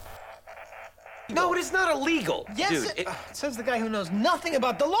No, it is not illegal. Yes, Dude, it says the guy who knows nothing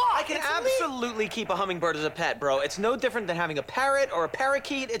about the law. I can absolutely keep a hummingbird as a pet, bro. It's no different than having a parrot or a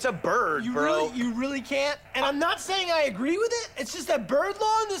parakeet. It's a bird, bro. You really can't? And I'm not saying I agree with it. It's just that bird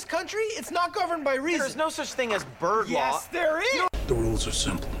law in this country, it's not governed by reason. There's no such thing as bird law. Yes, there is. The rules are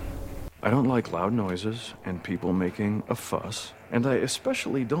simple. I don't like loud noises and people making a fuss. And I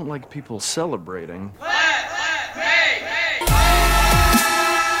especially don't like people celebrating.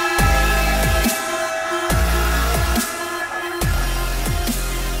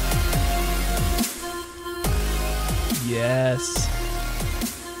 Yes.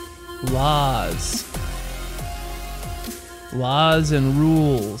 Laws. Laws and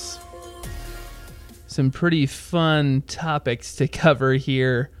rules. Some pretty fun topics to cover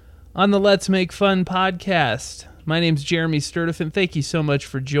here on the Let's Make Fun podcast. My name's Jeremy Sturdivant. Thank you so much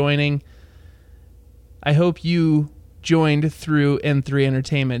for joining. I hope you joined through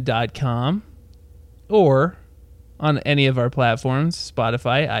n3entertainment.com or on any of our platforms,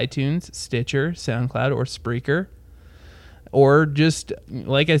 Spotify, iTunes, Stitcher, SoundCloud, or Spreaker. Or just,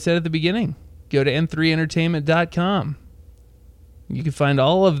 like I said at the beginning, go to n3entertainment.com. You can find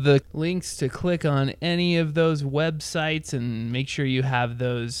all of the links to click on any of those websites and make sure you have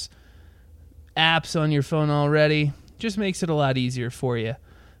those apps on your phone already. Just makes it a lot easier for you.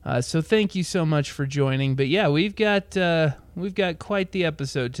 So thank you so much for joining. But yeah, we've got quite the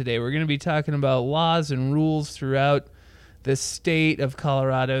episode today. We're going to be talking about laws and rules throughout the state of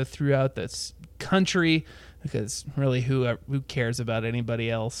Colorado, throughout this country, because really who cares about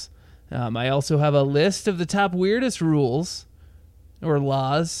anybody else? I also have a list of the top weirdest rules or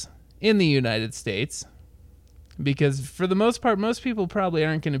laws in the United States, because for the most part, most people probably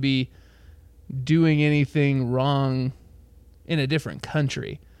aren't going to be doing anything wrong in a different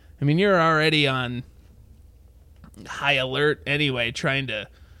country. I mean, you're already on high alert anyway, trying to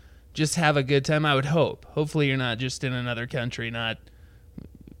just have a good time, I would hope. Hopefully you're not just in another country, not,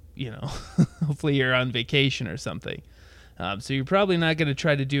 hopefully you're on vacation or something. So you're probably not going to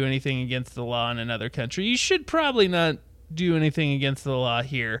try to do anything against the law in another country. You should probably not do anything against the law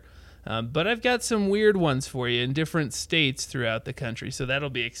here. But I've got some weird ones for you in different states throughout the country, so that'll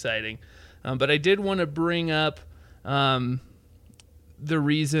be exciting. But I did want to bring up the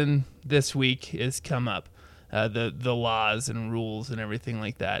reason this week has come up, the laws and rules and everything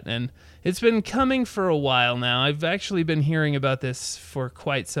like that. And it's been coming for a while now. I've actually been hearing about this for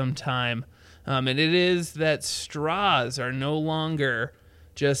quite some time. And it is that straws are no longer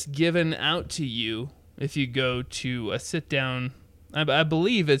just given out to you if you go to a sit-down, I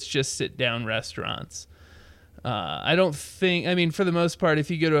believe it's just sit-down restaurants. I mean, for the most part,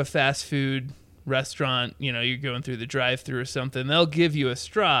 if you go to a fast food restaurant, you're going through the drive-thru or something, they'll give you a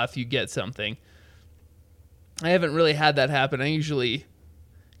straw if you get something. I haven't really had that happen. I usually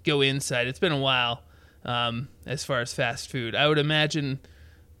go inside. It's been a while as far as fast food. I would imagine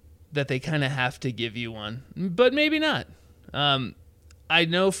that they kind of have to give you one, but maybe not. I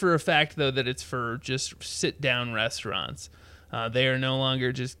know for a fact, though, that it's for just sit-down restaurants. They are no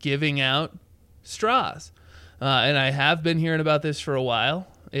longer just giving out straws. And I have been hearing about this for a while.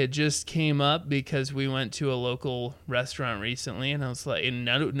 It just came up because we went to a local restaurant recently, and I was like, and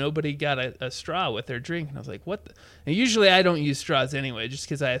nobody got a straw with their drink. And I was like, what the? And usually I don't use straws anyway, just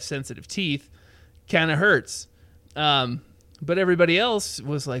because I have sensitive teeth. Kind of hurts. But everybody else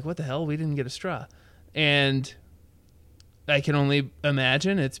was like, what the hell? We didn't get a straw. And I can only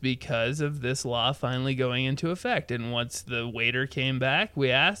imagine it's because of this law finally going into effect. And once the waiter came back,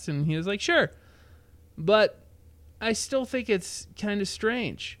 we asked, and he was like, sure. But I still think it's kind of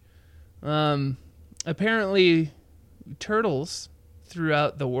strange. Apparently, turtles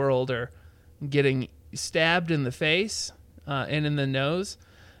throughout the world are getting stabbed in the face and in the nose.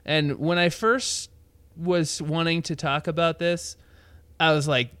 And when I first was wanting to talk about this, I was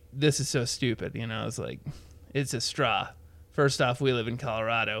like, this is so stupid. I was like, it's a straw. First off, we live in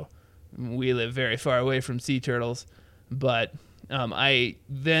Colorado. We live very far away from sea turtles. But I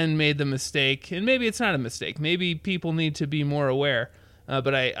then made the mistake, and maybe it's not a mistake. Maybe people need to be more aware.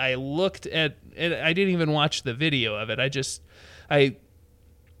 But I looked at, and I didn't even watch the video of it. I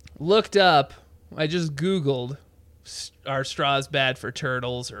looked up, I just Googled, are straws bad for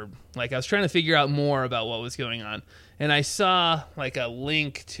turtles? Or I was trying to figure out more about what was going on. And I saw a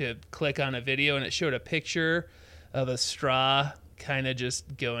link to click on a video, and it showed a picture of a straw kind of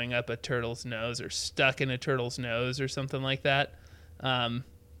just going up a turtle's nose or stuck in a turtle's nose or something like that. And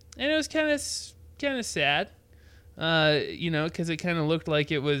it was kind of sad, because it kind of looked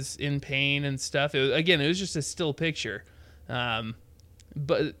like it was in pain and stuff. It was just a still picture,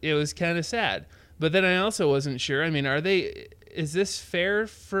 but it was kind of sad. But then I also wasn't sure. I mean, is this fair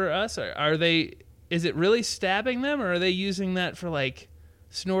for us? Are they? Is it really stabbing them, or are they using that for like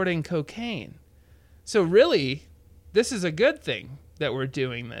snorting cocaine? So really, this is a good thing that we're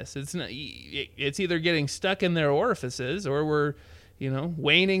doing this. It's not. It's either getting stuck in their orifices, or we're,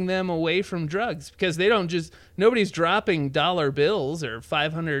 weaning them away from drugs, because they don't just. Nobody's dropping dollar bills or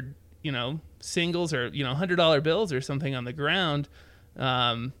 500, singles or $100 bills or something on the ground,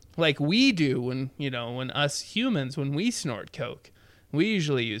 like we do when us humans, when we snort coke. We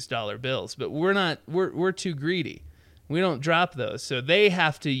usually use dollar bills, but we're not. We're too greedy. We don't drop those, so they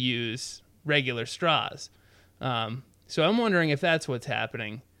have to use regular straws. So I'm wondering if that's what's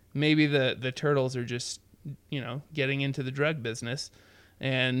happening. Maybe the turtles are just, getting into the drug business.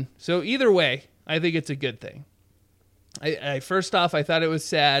 And so either way, I think it's a good thing. I first off, I thought it was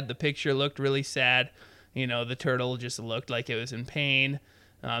sad. The picture looked really sad. The turtle just looked like it was in pain.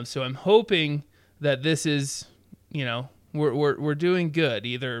 So I'm hoping that this is, we're doing good.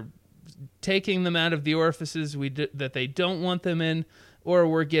 Either taking them out of the orifices that they don't want them in, or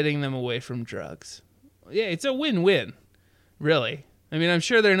we're getting them away from drugs. Yeah, it's a win-win, really. I mean, I'm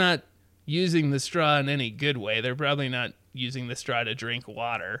sure they're not using the straw in any good way. They're probably not using the straw to drink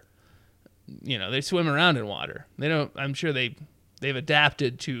water. They swim around in water. They don't. I'm sure they've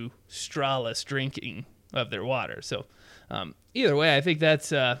adapted to strawless drinking of their water. So, either way, I think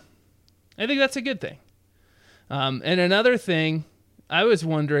that's a good thing. And another thing, I was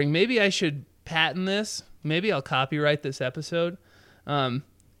wondering, maybe I should patent this. Maybe I'll copyright this episode.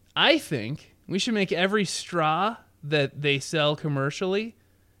 I think we should make every straw that they sell commercially,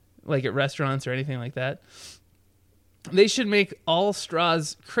 like at restaurants or anything like that, they should make all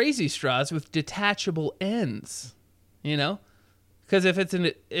straws crazy straws with detachable ends, Because if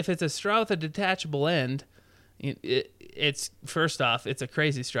it's a straw with a detachable end, it's first off, it's a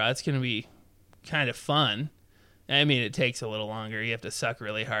crazy straw. It's going to be kind of fun. I mean, it takes a little longer. You have to suck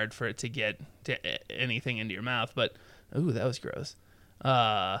really hard for it to get to anything into your mouth. But, ooh, that was gross.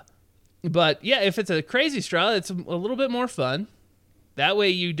 But, yeah, if it's a crazy straw, it's a little bit more fun. That way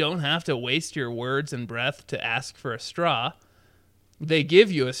you don't have to waste your words and breath to ask for a straw. They give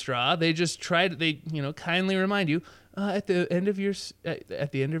you a straw. They just kindly remind you, at the end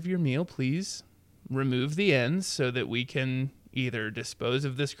of your meal, please remove the ends so that we can either dispose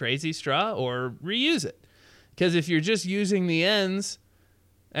of this crazy straw or reuse it. Because if you're just using the ends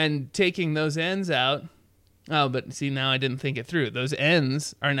and taking those ends out, but see, now I didn't think it through. Those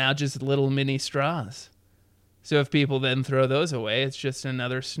ends are now just little mini straws. So if people then throw those away, it's just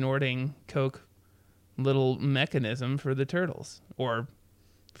another snorting Coke little mechanism for the turtles, or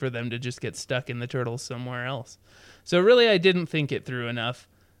for them to just get stuck in the turtles somewhere else. So really, I didn't think it through enough.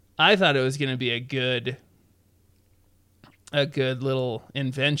 I thought it was going to be a good little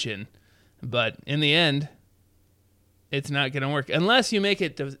invention, but in the end, it's not going to work unless you make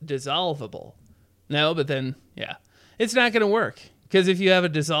it dissolvable. No, but then, yeah, it's not going to work. Because if you have a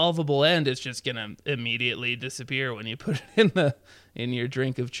dissolvable end, it's just going to immediately disappear when you put it in your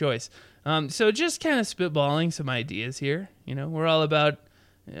drink of choice. So just kind of spitballing some ideas here. We're all about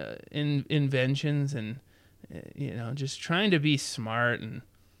inventions and, just trying to be smart and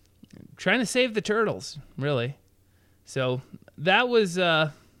trying to save the turtles, really. So that was,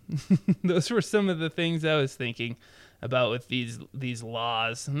 those were some of the things I was thinking about with these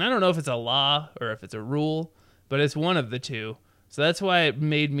laws. And I don't know if it's a law or if it's a rule, but it's one of the two. So that's why it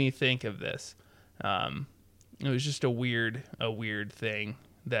made me think of this. It was just a weird thing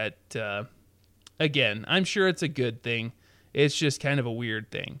that, again, I'm sure it's a good thing. It's just kind of a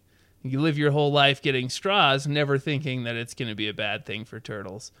weird thing. You live your whole life getting straws, never thinking that it's going to be a bad thing for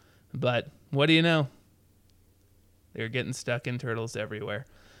turtles. But what do you know? They're getting stuck in turtles everywhere.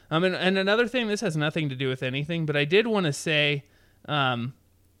 And another thing, this has nothing to do with anything, but I did want to say,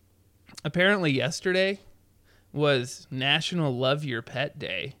 apparently yesterday was National Love Your Pet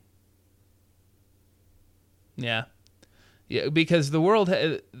Day. Yeah, because the world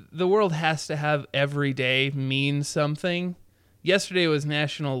has to have every day mean something. Yesterday was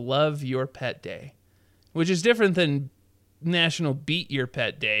National Love Your Pet Day, which is different than National Beat Your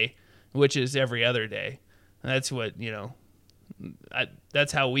Pet Day, which is every other day. That's what,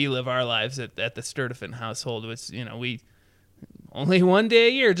 that's how we live our lives at the Sturdivant household. It's, we only one day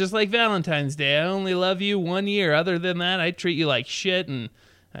a year, just like Valentine's Day. I only love you 1 year. Other than that, I treat you like shit and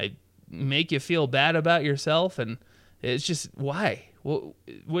I make you feel bad about yourself. And it's just, why?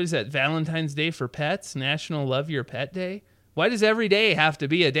 What is that, Valentine's Day for pets? National Love Your Pet Day? Why does every day have to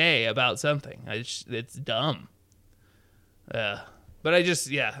be a day about something? It's dumb. But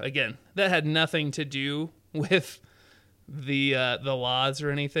again, that had nothing to do with the laws or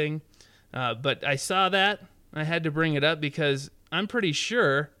anything. But I saw that, I had to bring it up because I'm pretty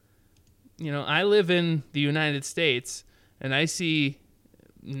sure, I live in the United States, and I see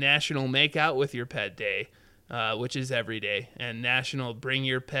National Make Out with Your Pet Day, which is every day, and National Bring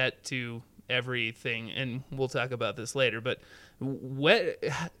Your Pet to Everything, and we'll talk about this later, but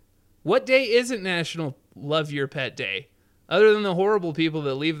what day isn't National Love Your Pet Day? Other than the horrible people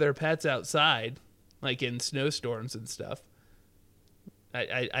that leave their pets outside, like in snowstorms and stuff.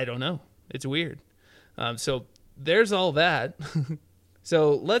 I don't know. It's weird. So there's all that.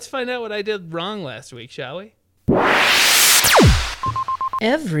 So let's find out what I did wrong last week, shall we?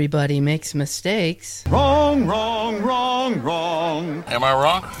 Everybody makes mistakes. Wrong, wrong, wrong, wrong. Am I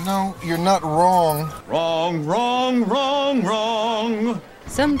wrong? No, you're not wrong. Wrong, wrong, wrong, wrong.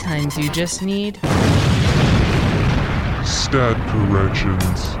 Sometimes you just need stat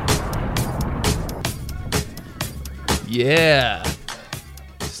corrections. Yeah.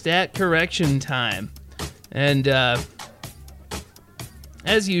 Stat correction time. And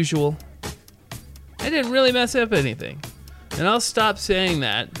as usual, I didn't really mess up anything. And I'll stop saying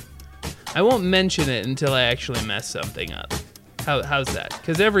that. I won't mention it until I actually mess something up. How's that?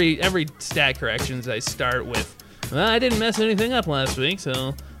 Because every stat corrections I start with, well, I didn't mess anything up last week,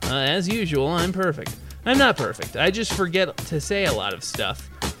 so as usual, I'm perfect. I'm not perfect. I just forget to say a lot of stuff.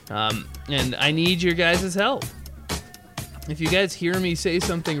 And I need your guys' help. If you guys hear me say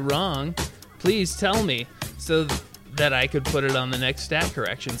something wrong, please tell me so that I could put it on the next stat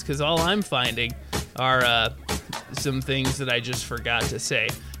corrections, because all I'm finding are some things that I just forgot to say.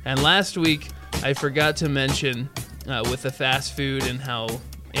 And last week, I forgot to mention with the fast food and how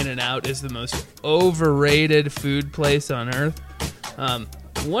In-N-Out is the most overrated food place on earth.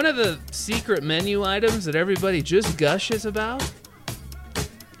 One of the secret menu items that everybody just gushes about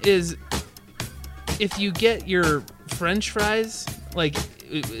is if you get your French fries, like,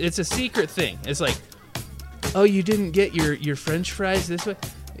 it's a secret thing. It's like, oh, you didn't get your French fries this way?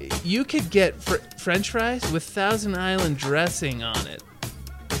 You could get French fries with Thousand Island dressing on it.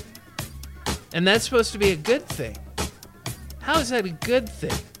 And that's supposed to be a good thing. How is that a good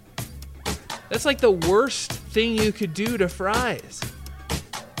thing? That's like the worst thing you could do to fries.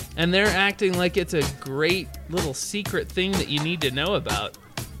 And they're acting like it's a great little secret thing that you need to know about.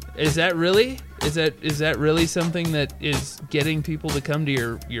 Is that really? Is that really something that is getting people to come to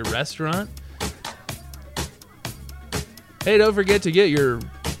your restaurant? Hey, don't forget to get your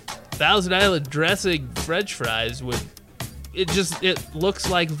Thousand Island dressing French fries with it looks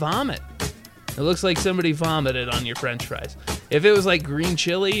like vomit. It looks like somebody vomited on your French fries. If it was like green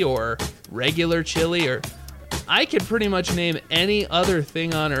chili or regular chili, or I could pretty much name any other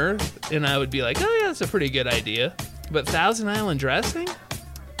thing on earth and I would be like, oh yeah, that's a pretty good idea. But Thousand Island dressing?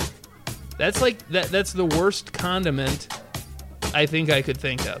 That's like that's the worst condiment I think I could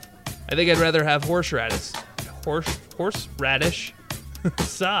think of. I think I'd rather have horseradish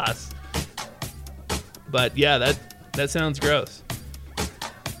sauce. But yeah, that sounds gross.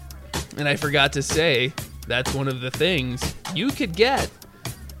 And I forgot to say, that's one of the things you could get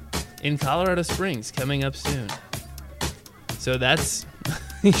in Colorado Springs coming up soon. So that's,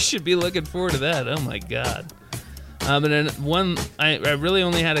 you should be looking forward to that. Oh my God. And then I really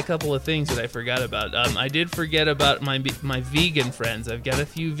only had a couple of things that I forgot about. I did forget about my vegan friends. I've got a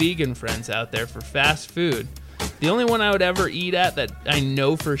few vegan friends out there for fast food. The only one I would ever eat at that I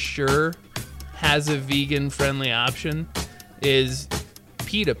know for sure has a vegan-friendly option is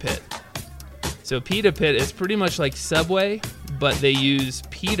Pita Pit. So Pita Pit is pretty much like Subway, but they use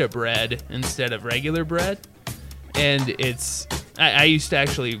pita bread instead of regular bread. And I used to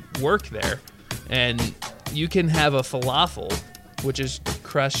actually work there, and you can have a falafel, which is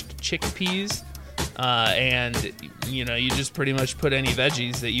crushed chickpeas, and you just pretty much put any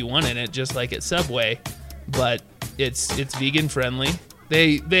veggies that you want in it, just like at Subway, but it's vegan friendly.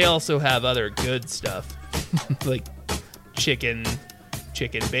 They also have other good stuff like chicken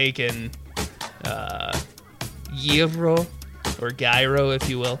bacon, gyro or gyro, if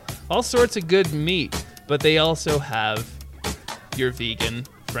you will, all sorts of good meat. But they also have your vegan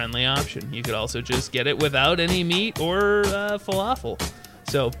friendly option. You could also just get it without any meat or falafel.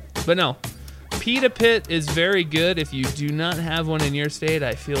 So, but no, Pita Pit is very good. If you do not have one in your state,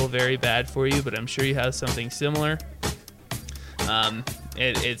 I feel very bad for you, but I'm sure you have something similar.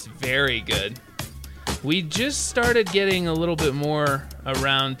 It's very good. We just started getting a little bit more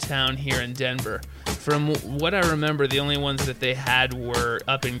around town here in Denver. From what I remember, the only ones that they had were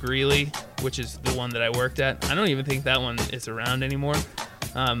up in Greeley, which is the one that I worked at. I don't even think that one is around anymore.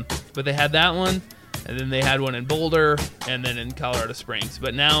 But they had that one, and then they had one in Boulder, and then in Colorado Springs.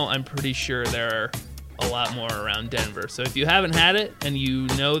 But now I'm pretty sure there are a lot more around Denver. So if you haven't had it, and you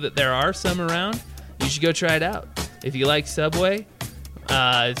know that there are some around, you should go try it out. If you like Subway,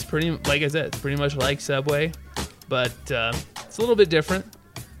 it's pretty, like I said, it's pretty much like Subway, but it's a little bit different.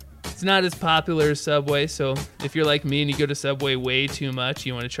 It's not as popular as Subway, so if you're like me and you go to Subway way too much,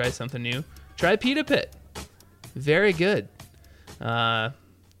 you want to try something new, try Pita Pit. Very good.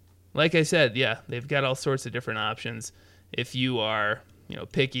 Like I said, yeah, they've got all sorts of different options. If you are,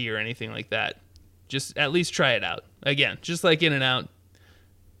 picky or anything like that, just at least try it out. Again, just like In-N-Out,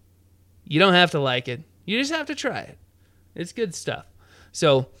 you don't have to like it. You just have to try it. It's good stuff.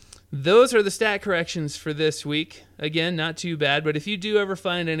 So those are the stat corrections for this week. Again, not too bad, but if you do ever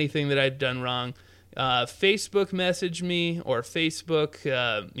find anything that I've done wrong, Facebook message me or Facebook,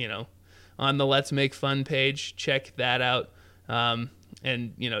 on the Let's Make Fun page. Check that out.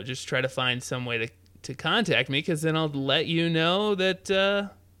 And, just try to find some way to contact me, because then I'll let you know that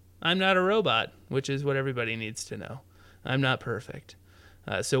I'm not a robot, which is what everybody needs to know. I'm not perfect.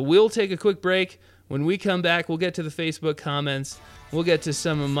 So we'll take a quick break. When we come back, we'll get to the Facebook comments. We'll get to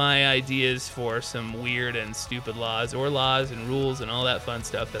some of my ideas for some weird and stupid laws and rules and all that fun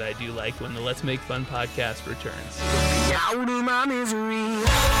stuff that I do like when the Let's Make Fun podcast returns. Out of my misery.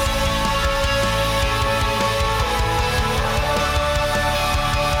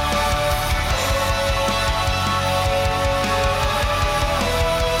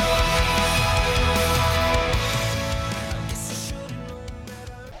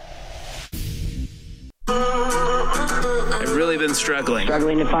 I've really been struggling.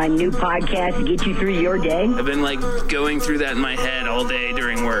 Struggling to find new podcasts to get you through your day? I've been going through that in my head all day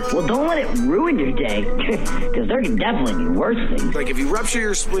during work. Well, don't let it ruin your day, because there can definitely be worse things. Like if you rupture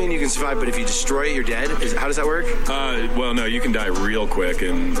your spleen, you can survive, but if you destroy it, you're dead? How does that work? Well, no, you can die real quick,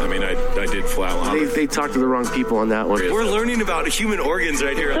 and I did flatline. They talked to the wrong people on that one. We're learning about human organs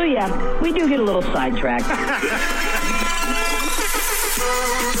right here. So yeah, we do get a little sidetracked.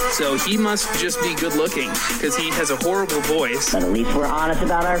 So he must just be good looking, because he has a horrible voice. But at least we're honest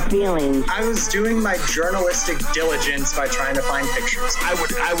about our feelings. I was doing my journalistic diligence by trying to find pictures.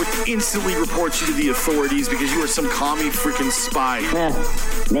 I would instantly report you to the authorities because you are some commie freaking spy.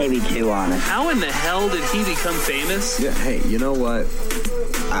 Maybe too honest. How in the hell did he become famous? Yeah, hey, you know what?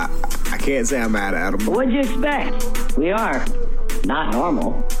 I can't say I'm mad at him. What'd you expect? We are not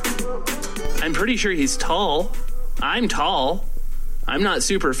normal. I'm pretty sure he's tall. I'm tall. I'm not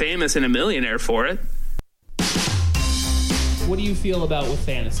super famous and a millionaire for it. What do you feel about with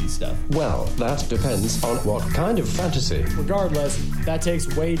fantasy stuff? Well, that depends on what kind of fantasy. Regardless, that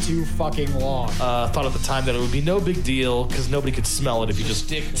takes way too fucking long. Thought at the time that it would be no big deal because nobody could smell it if you just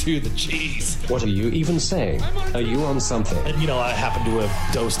stick to the cheese. What are you even saying? Are you on something? And, I happen to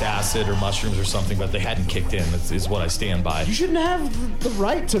have dosed acid or mushrooms or something, but they hadn't kicked in, is what I stand by. You shouldn't have the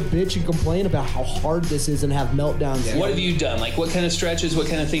right to bitch and complain about how hard this is and have meltdowns. Yeah. What have you done? What kind of stretches, what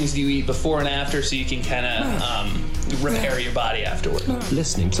kind of things do you eat before and after so you can kind of repair your body afterward?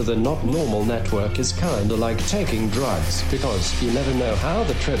 Listening to the Not Normal Network is kind of like taking drugs, because you never know how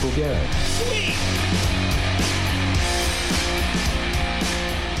the trip will go. Sweet!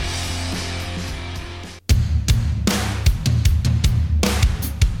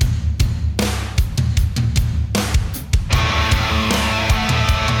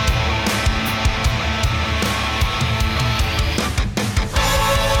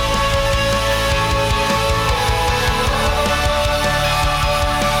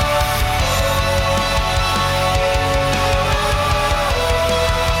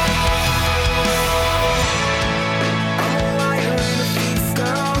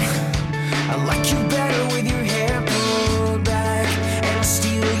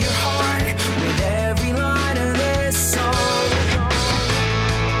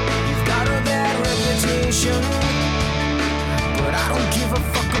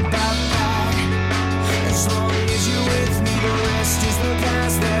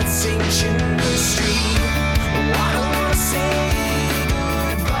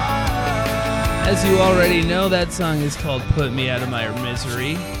 As you already know, that song is called Put Me Out of My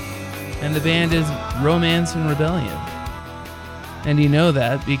Misery, and the band is Romance and Rebellion. And you know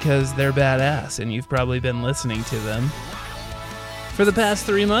that because they're badass, and you've probably been listening to them for the past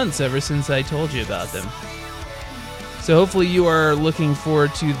 3 months, ever since I told you about them. So hopefully you are looking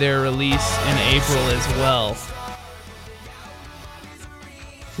forward to their release in April as well,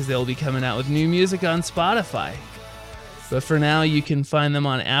 because they'll be coming out with new music on Spotify. But for now, you can find them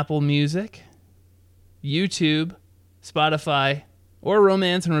on Apple Music, YouTube, Spotify, or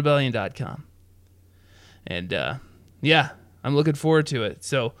romanceandrebellion.com. And yeah, I'm looking forward to it.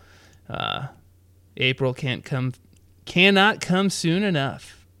 So April cannot come soon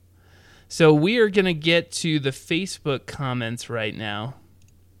enough. So we are going to get to the Facebook comments right now,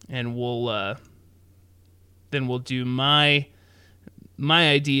 and we'll then we'll do my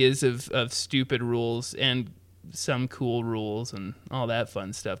ideas of stupid rules and some cool rules and all that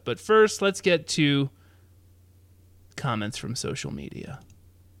fun stuff. But first, let's get to comments from social media.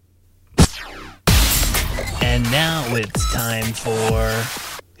 And now it's time for...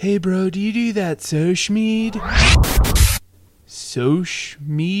 Hey bro, do you do that Sochmead?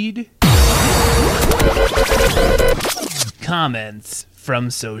 Sochmead? Comments from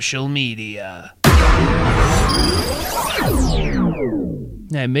social media.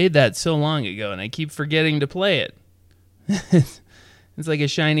 I made that so long ago, and I keep forgetting to play it. It's like a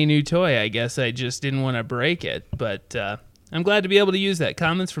shiny new toy. I guess I just didn't want to break it, but I'm glad to be able to use that.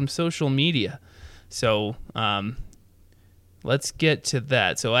 Comments from social media. So let's get to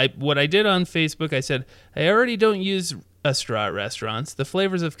that. So what I did on Facebook, I said, I already don't use a straw at restaurants. The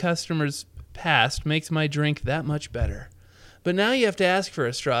flavors of customers past makes my drink that much better. But now you have to ask for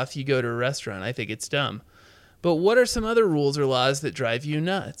a straw if you go to a restaurant. I think it's dumb. But what are some other rules or laws that drive you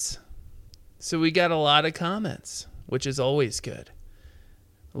nuts? So we got a lot of comments, which is always good.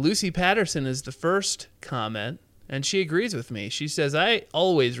 Lucy Patterson is the first comment, and she agrees with me. She says, I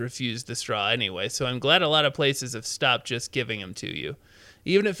always refuse the straw anyway, so I'm glad a lot of places have stopped just giving them to you.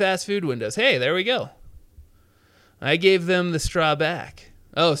 Even at fast food windows. Hey, there we go. I gave them the straw back.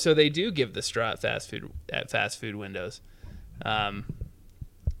 Oh, so they do give the straw at fast food windows.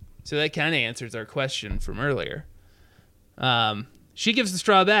 So that kind of answers our question from earlier. She gives the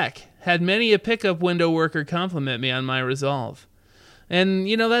straw back. Had many a pickup window worker compliment me on my resolve. And,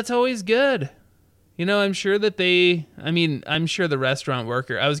 that's always good. I'm sure that I'm sure the restaurant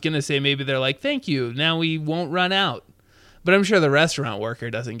worker, I was going to say maybe they're like, thank you, now we won't run out. But I'm sure the restaurant worker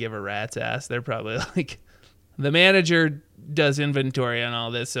doesn't give a rat's ass. They're probably like, the manager does inventory on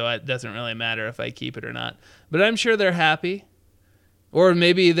all this, so it doesn't really matter if I keep it or not. But I'm sure they're happy. Or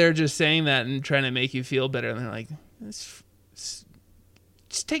maybe they're just saying that and trying to make you feel better. And they're like, just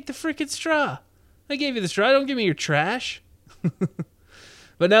take the frickin' straw. I gave you the straw. Don't give me your trash.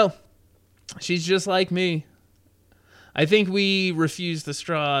 But no, she's just like me. I think we refuse the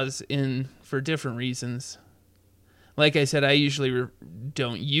straws for different reasons. Like I said, I usually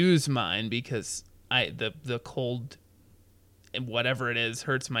don't use mine because the cold, whatever it is,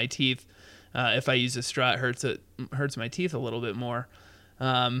 hurts my teeth. If I use a straw, it hurts my teeth a little bit more.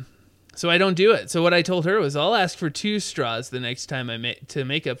 So I don't do it. So what I told her was, I'll ask for 2 straws the next time to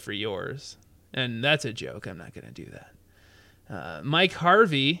make up for yours. And that's a joke. I'm not going to do that. Mike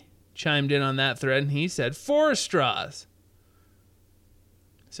Harvey chimed in on that thread, and he said 4 straws.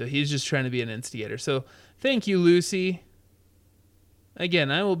 So he's just trying to be an instigator. So thank you, Lucy.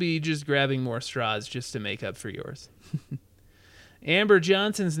 Again, I will be just grabbing more straws just to make up for yours. Amber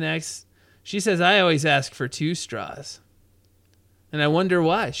Johnson's next. She says, I always ask for 2 straws. And I wonder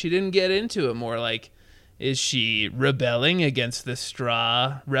why. She didn't get into it more. Like, is she rebelling against the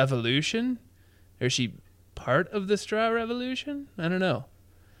straw revolution? Or is she part of the straw revolution? I don't know.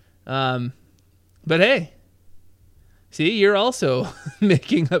 But hey, see, you're also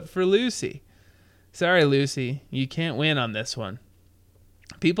making up for Lucy. Sorry, Lucy, you can't win on this one.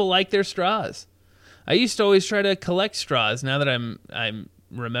 People like their straws. I used to always try to collect straws. Now that I'm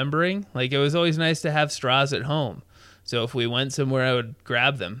remembering, like, it was always nice to have straws at home. So if we went somewhere, I would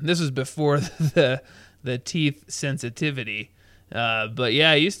grab them. This was before the teeth sensitivity. But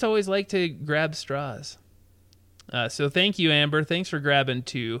yeah, I used to always like to grab straws. So thank you, Amber. Thanks for grabbing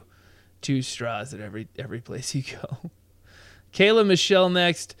two straws at every place you go. Kayla Michelle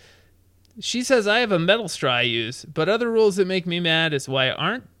next. She says, I have a metal straw I use, but other rules that make me mad is why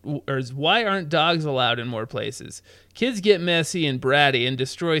aren't dogs allowed in more places? Kids get messy and bratty and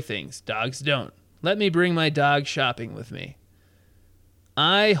destroy things. Dogs don't. Let me bring my dog shopping with me.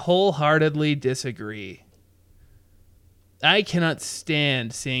 I wholeheartedly disagree. I cannot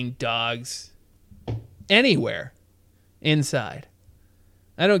stand seeing dogs anywhere inside.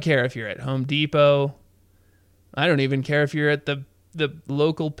 I don't care if you're at Home Depot. I don't even care if you're at the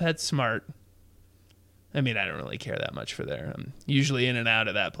local PetSmart. I mean, I don't really care that much for there. I'm usually in and out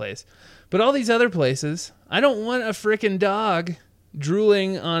of that place. But all these other places, I don't want a frickin' dog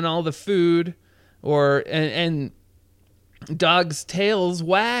drooling on all the food and dogs' tails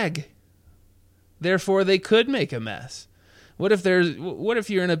wag. Therefore, they could make a mess. What if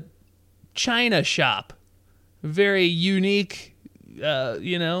you're in a china shop? Very unique,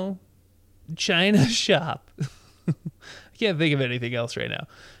 china shop. I can't think of anything else right now.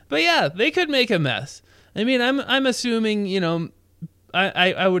 But yeah, they could make a mess. I mean, I'm assuming,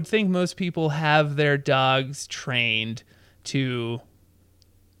 I would think most people have their dogs trained to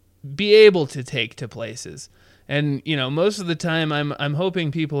be able to take to places. And, most of the time I'm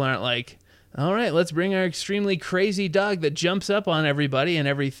hoping people aren't like All right, let's bring our extremely crazy dog that jumps up on everybody and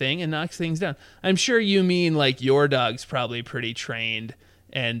everything and knocks things down. I'm sure you mean like your dog's probably pretty trained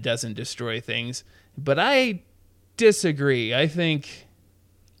and doesn't destroy things, but I disagree. I think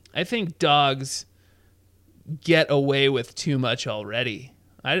dogs get away with too much already.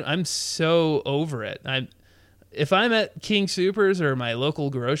 I'm so over it. If I'm at King Soopers or my local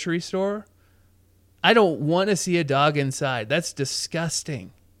grocery store, I don't want to see a dog inside. That's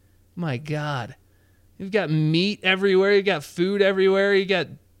disgusting. My God. You've got meat everywhere. You got food everywhere. You got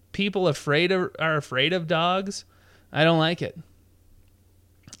people are afraid of dogs. I don't like it.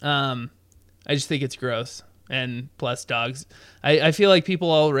 I just think it's gross. And plus dogs, I feel like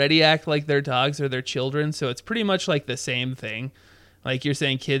people already act like their dogs are their children, so it's pretty much like the same thing. Like you're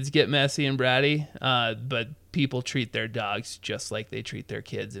saying kids get messy and bratty, but people treat their dogs just like they treat their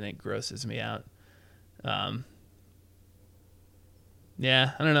kids, and it grosses me out.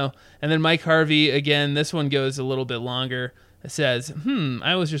 Yeah, I don't know. And then Mike Harvey, again, this one goes a little bit longer. It says,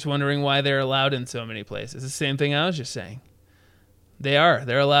 I was just wondering why they're allowed in so many places. The same thing I was just saying.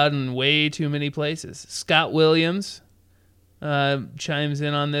 They're allowed in way too many places. Scott Williams chimes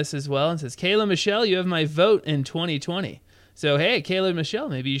in on this as well and says, Kayla Michelle, you have my vote in 2020. So, hey, Kayla Michelle,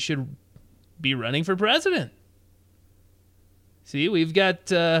 maybe you should be running for president. See, we've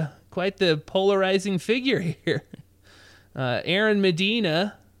got quite the polarizing figure here. Aaron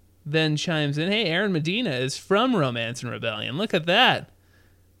Medina then chimes in. Hey, Aaron Medina is from Romance and Rebellion. Look at that.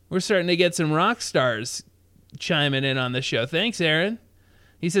 We're starting to get some rock stars chiming in on the show. Thanks, Aaron.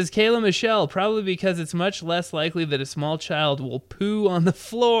 He says, Kayla Michelle, probably because it's much less likely that a small child will poo on the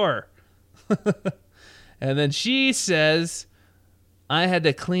floor. And then she says, I had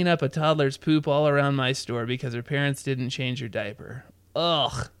to clean up a toddler's poop all around my store because her parents didn't change her diaper.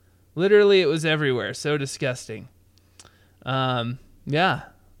 Ugh. Literally, it was everywhere. So disgusting. Yeah,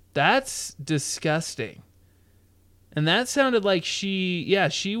 that's disgusting. And that sounded like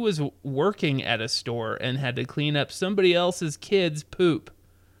she was working at a store and had to clean up somebody else's kid's poop.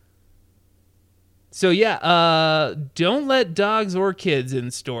 So yeah, don't let dogs or kids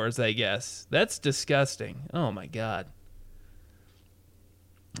in stores, I guess. That's disgusting. Oh my God.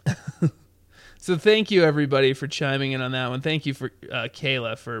 So thank you, everybody, for chiming in on that one. Thank you for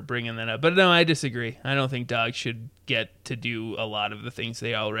Kayla for bringing that up. But no, I disagree. I don't think dogs should get to do a lot of the things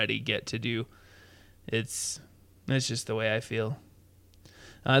they already get to do. It's just the way I feel.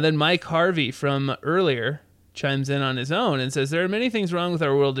 Then Mike Harvey from earlier chimes in on his own and says, there are many things wrong with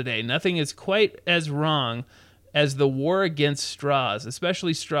our world today. Nothing is quite as wrong as the war against straws,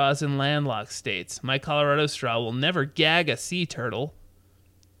 especially straws in landlocked states. My Colorado straw will never gag a sea turtle.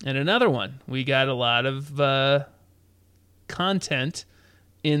 And another one, we got a lot of content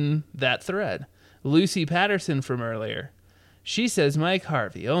in that thread. Lucy Patterson from earlier. She says, Mike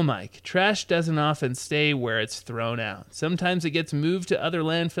Harvey, oh Mike, trash doesn't often stay where it's thrown out. Sometimes it gets moved to other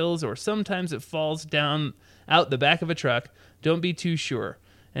landfills, or sometimes it falls down out the back of a truck. Don't be too sure.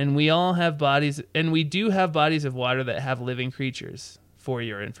 And we all have bodies, and we do have bodies of water that have living creatures, for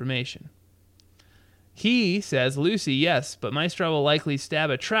your information. He says, Lucy, yes, but my straw will likely stab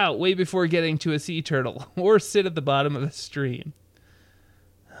a trout way before getting to a sea turtle, or sit at the bottom of a stream.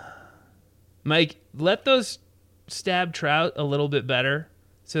 Mike, let those stab trout a little bit better,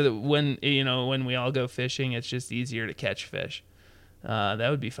 so that when we all go fishing, it's just easier to catch fish. That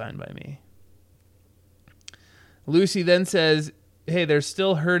would be fine by me. Lucy then says, hey, they're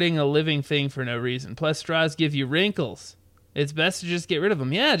still hurting a living thing for no reason. Plus, straws give you wrinkles. It's best to just get rid of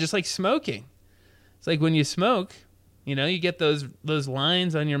them. Yeah, just like smoking. It's like when you smoke, you get those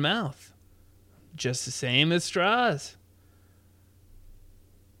lines on your mouth. Just the same as straws.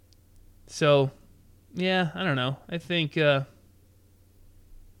 So, yeah, I don't know. I think it's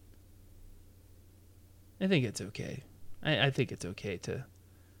okay. I think it's okay to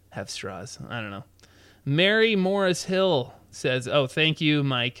have straws. I don't know. Mary Morris Hill says, oh, thank you,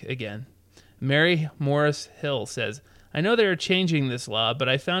 Mike, again. Mary Morris Hill says, I know they are changing this law, but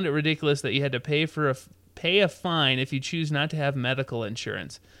I found it ridiculous that you had to pay a fine if you choose not to have medical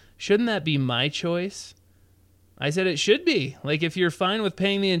insurance. Shouldn't that be my choice? I said it should be. Like, if you're fine with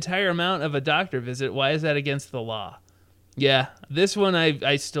paying the entire amount of a doctor visit, why is that against the law? Yeah, this one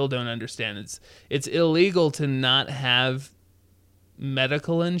I still don't understand. It's illegal to not have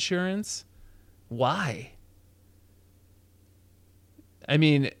medical insurance. Why? I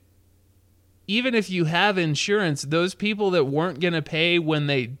mean, even if you have insurance, those people that weren't going to pay when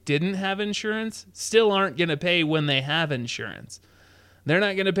they didn't have insurance still aren't going to pay when they have insurance. They're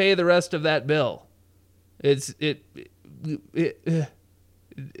not going to pay the rest of that bill. Where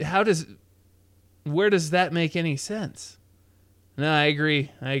does that make any sense? No, I agree,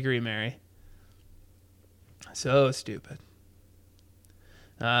 Mary. So stupid.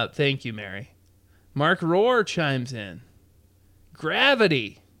 Thank you, Mary. Mark Rohr chimes in.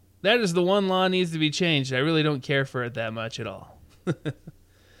 Gravity. That is the one law needs to be changed. I really don't care for it that much at all.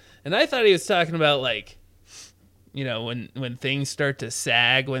 And I thought he was talking about, like, you know, when things start to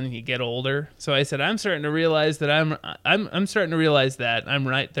sag when you get older. So I said, I'm starting to realize that I'm starting to realize that I'm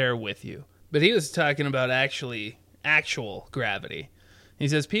right there with you. But he was talking about actual gravity. He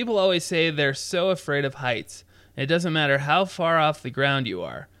says, people always say they're so afraid of heights. It doesn't matter how far off the ground you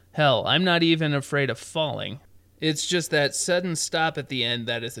are. Hell, I'm not even afraid of falling. It's just that sudden stop at the end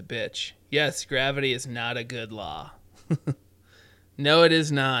that is a bitch. Yes, gravity is not a good law. No, it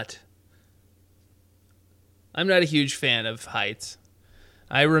is not. I'm not a huge fan of heights.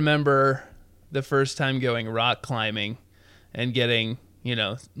 I remember the first time going rock climbing and getting,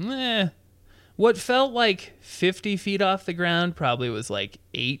 what felt like 50 feet off the ground probably was like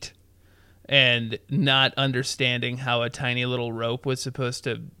 8, and not understanding how a tiny little rope was supposed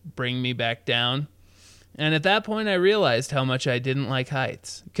to bring me back down. And at that point, I realized how much I didn't like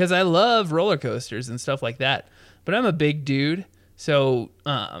heights, because I love roller coasters and stuff like that. But I'm a big dude, so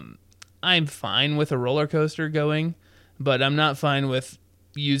I'm fine with a roller coaster going, but I'm not fine with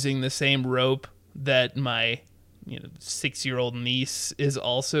using the same rope that my 6-year-old niece is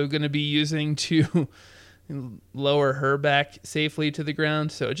also going to be using to lower her back safely to the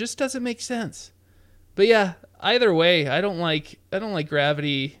ground. So it just doesn't make sense. But yeah, either way, I don't like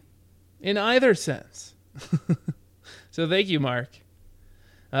gravity in either sense. So thank you, Mark.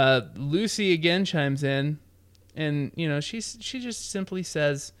 Lucy again chimes in, and she just simply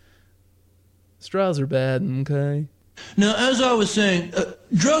says, straws are bad, okay? Now, as I was saying,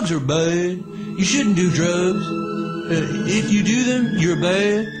 drugs are bad. You shouldn't do drugs. If you do them, you're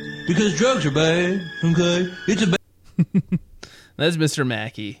bad, because drugs are bad, okay? It's a bad... That's Mr.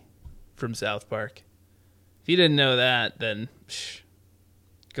 Mackey from South Park. If you didn't know that, then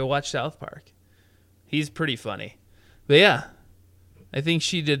go watch South Park. He's pretty funny. But yeah, I think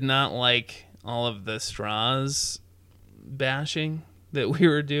she did not like all of the straws bashing that we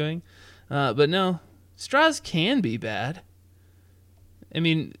were doing. But no, straws can be bad. I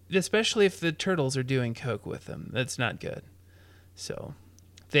mean, especially if the turtles are doing coke with them. That's not good. So,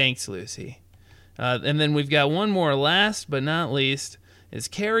 thanks, Lucy. And then we've got one more, last but not least, is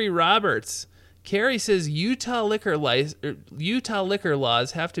Carrie Roberts. Carrie says Utah liquor laws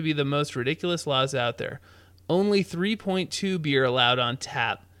have to be the most ridiculous laws out there. Only 3.2 beer allowed on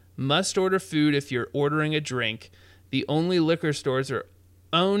tap. Must order food if you're ordering a drink. The only liquor stores are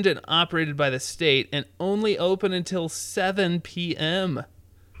owned and operated by the state and only open until 7 p.m.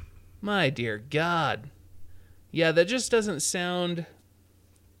 My dear God. Yeah, that just doesn't sound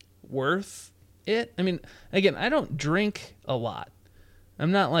worth it. I mean, again, I don't drink a lot.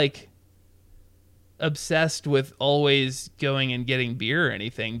 I'm not like obsessed with always going and getting beer or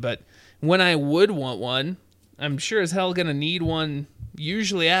anything, but when I would want one, I'm sure as hell gonna need one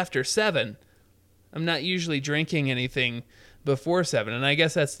usually after 7. I'm not usually drinking anything before 7, and I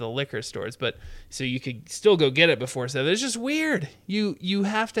guess that's the liquor stores, but so you could still go get it before 7. It's just weird. You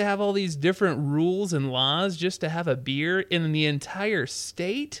have to have all these different rules and laws just to have a beer in the entire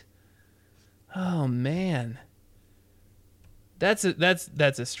state? Oh man. That's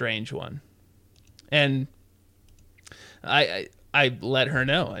a strange one. And I let her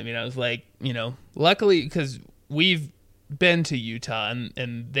know. I mean, I was like, luckily, because we've been to Utah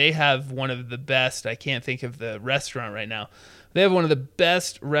and they have one of the best, I can't think of the restaurant right now. They have one of the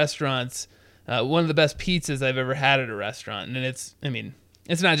best restaurants, one of the best pizzas I've ever had at a restaurant. And it's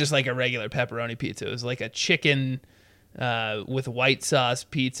not just like a regular pepperoni pizza. It was like a chicken with white sauce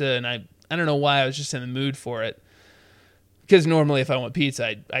pizza. And I don't know why, I was just in the mood for it. Because normally if I want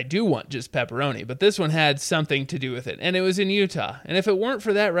pizza, I do want just pepperoni. But this one had something to do with it. And it was in Utah. And if it weren't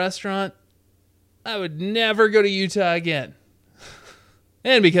for that restaurant, I would never go to Utah again.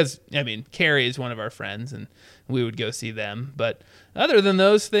 And because, Carrie is one of our friends, and we would go see them. But other than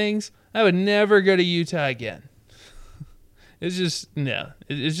those things, I would never go to Utah again. It's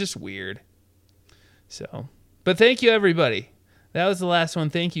just weird. So, but thank you, everybody. That was the last one.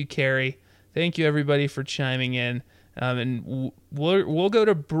 Thank you, Carrie. Thank you, everybody, for chiming in. And we'll go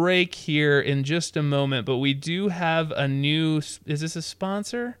to break here in just a moment, but we do have a new... Is this a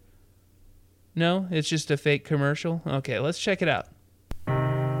sponsor? No? It's just a fake commercial? Okay, let's check it out.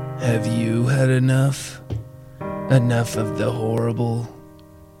 Have you had enough? Enough of the horrible,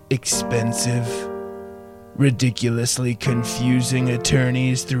 expensive, ridiculously confusing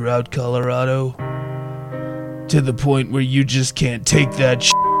attorneys throughout Colorado? To the point where you just can't take that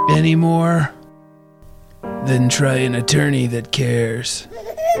shit anymore? Then try an attorney that cares.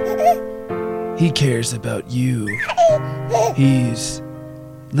 He cares about you. He's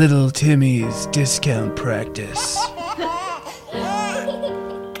Little Timmy's discount practice.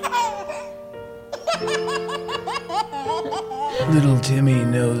 Little Timmy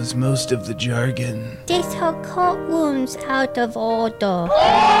knows most of the jargon. This whole courtroom's out of order.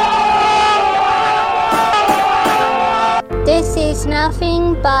 This is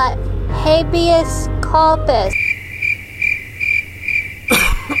nothing but habeas corpus.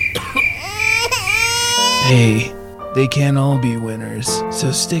 Hey, they can't all be winners, so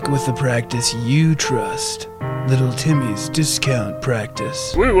stick with the practice you trust. Little Timmy's discount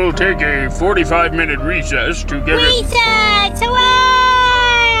practice. We will take a 45-minute recess to get Recess! Away!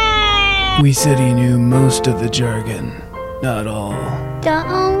 We said he knew most of the jargon, not all. The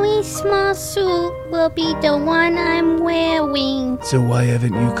only small suit will be the one I'm wearing. So why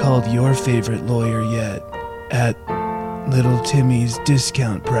haven't you called your favorite lawyer yet? At Little Timmy's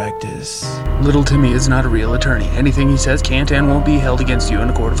discount practice. Little Timmy is not a real attorney. Anything he says can't and won't be held against you in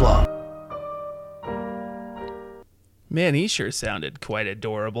a court of law. Man, he sure sounded quite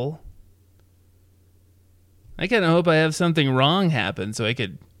adorable. I kind of hope I have something wrong happen so I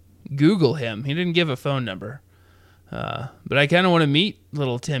could Google him. He didn't give a phone number. But I kind of want to meet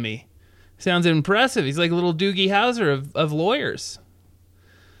Little Timmy. Sounds impressive. He's like a little Doogie Howser of lawyers.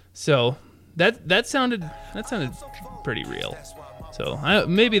 So that sounded pretty real. So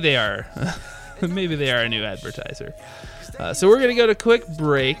maybe they are maybe they are a new advertiser. So we're gonna go to a quick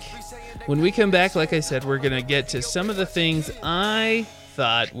break. When we come back, like I said, we're gonna get to some of the things I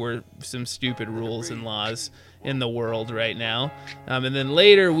thought were some stupid rules and laws in the world right now, and then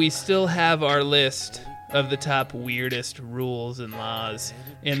later we still have our list of the top weirdest rules and laws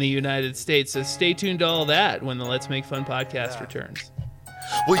in the United States. So stay tuned to all that when the Let's Make Fun podcast returns.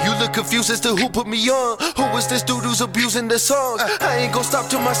 Well, you look confused as to who put me on. Who is this dude who's abusing the songs? I ain't gon' stop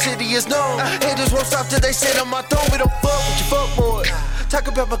till my city is known. Haters won't stop till they sit on my throne. We don't fuck with you fuck boy. Talk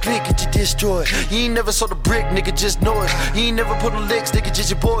about my clique, get you destroyed. You ain't never saw the brick, nigga, just noise. You ain't never put on licks, nigga, just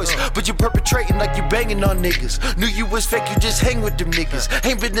your boys. But you perpetrating like you banging on niggas. Knew you was fake, you just hang with them niggas.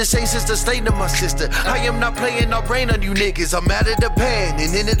 Ain't been the same since the stain of my sister. I am not playing, I'll rain on you niggas. I'm out of the pan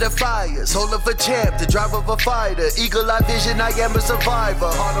and into the fire. Soul of a champ, the drive of a fighter. Eagle eye vision, I am a survivor.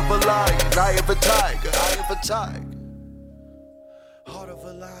 Heart of a lion, I am a tiger. I am a tiger. Heart of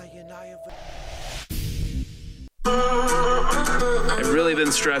a lion, I am a... I've really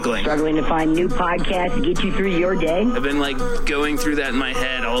been struggling. Struggling to find new podcasts to get you through your day? I've been going through that in my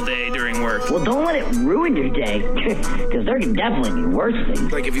head all day during work. Well, don't let it ruin your day, because there can definitely be worse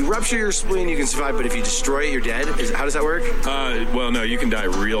things. Like if you rupture your spleen, you can survive, but if you destroy it, you're dead? How does that work? Well, no, you can die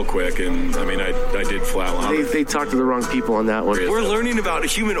real quick, and I mean, I did flatline. They talked to the wrong people on that one. We're learning about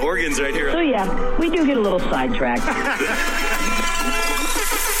human organs right here. So yeah, we do get a little sidetracked.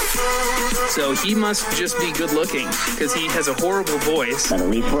 So he must just be good looking, because he has a horrible voice. But at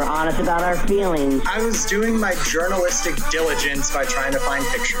least we're honest about our feelings. I was doing my journalistic diligence by trying to find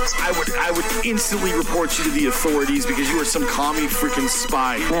pictures. I would instantly report you to the authorities because you are some commie freaking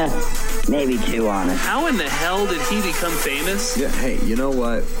spy. Maybe too honest. How in the hell did he become famous? Yeah, hey, you know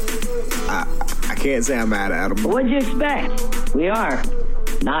what? I can't say I'm mad at him. What'd you expect? We are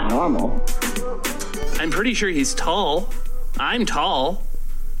not normal. I'm pretty sure he's tall. I'm tall.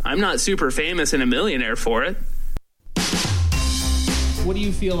 I'm not super famous and a millionaire for it. What do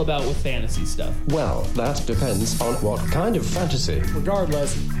you feel about with fantasy stuff? Well, that depends on what kind of fantasy.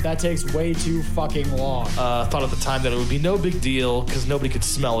 Regardless, that takes way too fucking long. Thought at the time that it would be no big deal because nobody could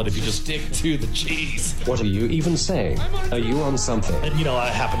smell it if you just stick to the cheese. What are you even saying? Are you on something? And I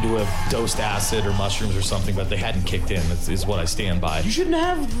happened to have dosed acid or mushrooms or something, but they hadn't kicked in. Is what I stand by. You shouldn't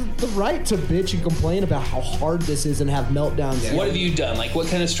have the right to bitch and complain about how hard this is and have meltdowns. What have you done? Like, what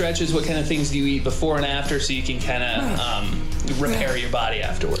kind of stretches, what kind of things do you eat before and after so you can kind of repair your body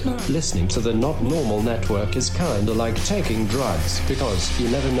afterward? Listening to the Not Normal Network is kind of like taking drugs because you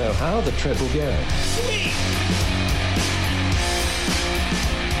never know how the trip will go. Sweet.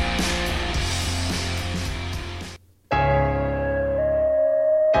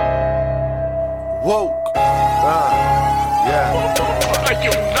 Woke. Yeah. Are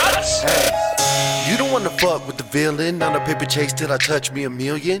you nuts? Hey. You don't wanna fuck with the villain on a paper chase till I touch me a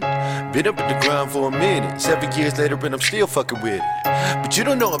million. Been up in the ground for a minute. 7 years later and I'm still fucking with it. But you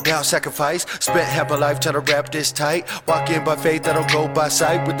don't know about sacrifice. Spent half my life trying to wrap this tight. Walking by faith, I don't go by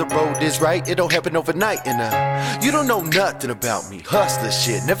sight. When the road is right, it don't happen overnight. And you don't know nothing about me. Hustler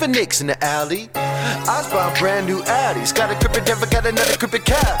shit, never nicks in the alley. I was buying brand new Audis. Got a cripple, never got another cripple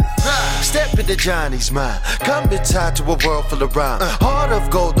Cali. Step into Johnny's mind. Coming tied to a world full of rhyme. Heart of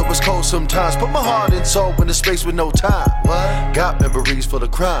gold, though it's cold sometimes. Put my heart and soul in a space with no time. What? Got memories full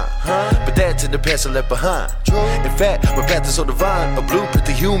of crime. But that's in the past I left behind. In fact, my path is so divine. A blueprint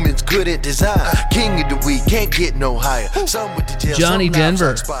the humans good at design. King of the week, can't get no higher. Some with the jail, Johnny some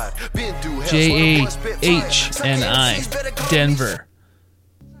Denver. Jahni Denver.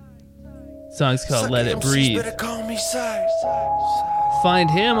 Song's called Let It Breathe. Find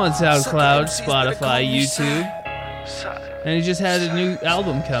him on SoundCloud, Spotify, YouTube. And he just had a new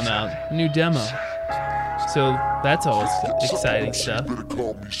album come out, a new demo. So that's always exciting stuff.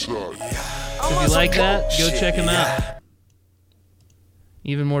 So if you like that, go check him out.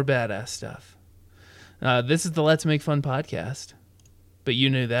 Even more badass stuff. This is the Let's Make Fun podcast. But you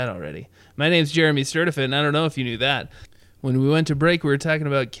knew that already. My name's Jeremy Sturdifit, and I don't know if you knew that. When we went to break, we were talking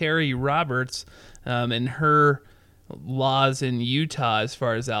about Carrie Roberts and her laws in Utah as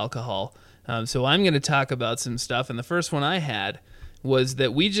far as alcohol. So I'm going to talk about some stuff. And the first one I had was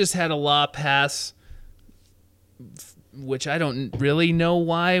that we just had a law pass, which I don't really know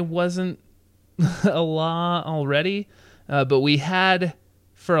why wasn't a law already. But we had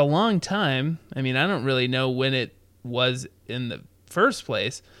for a long time. I mean, I don't really know when it was in the first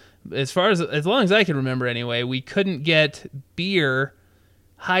place. As long as I can remember anyway, we couldn't get beer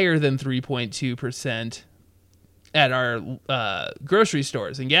higher than 3.2% at our grocery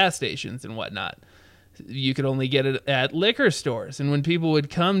stores and gas stations and whatnot. You could only get it at liquor stores. And when people would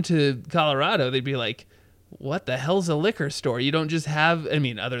come to Colorado, they'd be like, what the hell's a liquor store? You don't just have, I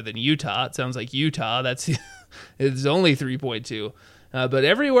mean, other than Utah, it sounds like Utah, it's only 3.2. But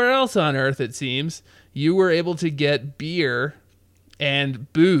everywhere else on earth, it seems, you were able to get beer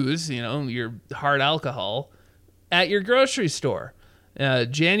and booze, your hard alcohol, at your grocery store.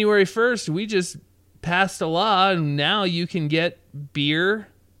 January 1st, we just passed a law, and now you can get beer.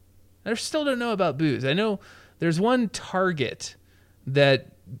 I still don't know about booze. I know there's one Target that,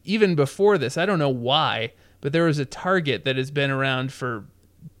 even before this, I don't know why, but there was a Target that has been around for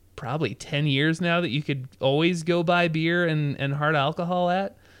probably 10 years now that you could always go buy beer and hard alcohol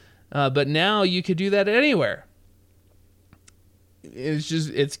at. But now you could do that anywhere.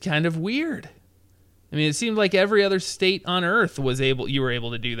 It's kind of weird. I mean, it seemed like every other state on earth you were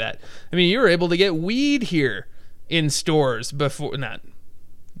able to do that. I mean, you were able to get weed here in stores before, not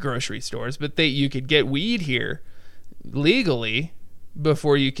grocery stores, but you could get weed here legally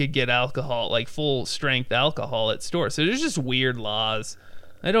before you could get alcohol, like full strength alcohol at stores. So there's just weird laws.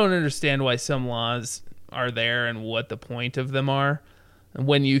 I don't understand why some laws are there and what the point of them are,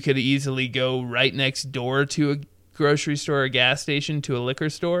 when you could easily go right next door to a grocery store or gas station to a liquor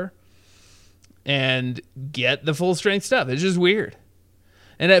store and get the full strength stuff. It's just weird.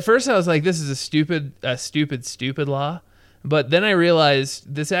 And at first I was like, this is a stupid law. But then I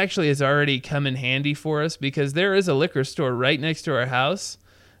realized this actually has already come in handy for us, because there is a liquor store right next to our house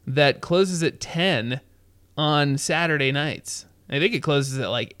that closes at 10 on Saturday nights. I think it closes at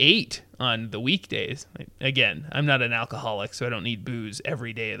like 8 on the weekdays. Again, I'm not an alcoholic, so I don't need booze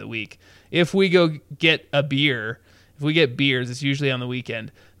every day of the week. If we go get a beer, if we get beers, it's usually on the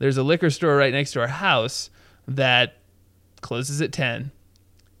weekend. There's a liquor store right next to our house that closes at 10.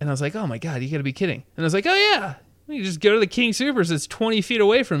 And I was like, oh my God, you gotta be kidding. And I was like, oh yeah, you just go to the King Soopers that's 20 feet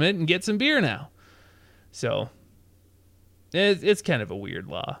away from it and get some beer now. So it's kind of a weird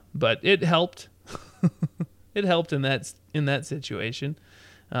law, but it helped. It helped in that situation.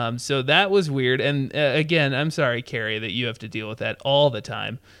 So that was weird. And again, I'm sorry, Carrie, that you have to deal with that all the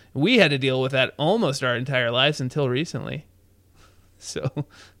time. We had to deal with that almost our entire lives until recently. So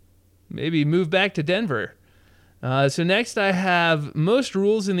maybe move back to Denver. So next I have, most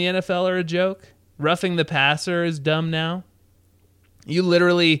rules in the NFL are a joke. Roughing the passer is dumb now. You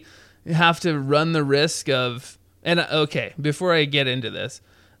literally have to run the risk of, and okay, before I get into this,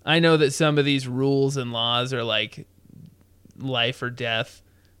 I know that some of these rules and laws are like life or death,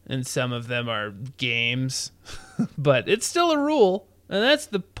 and some of them are games, but it's still a rule, and that's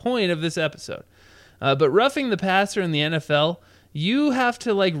the point of this episode. But roughing the passer in the NFL, you have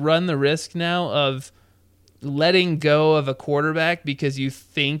to like run the risk now of letting go of a quarterback because you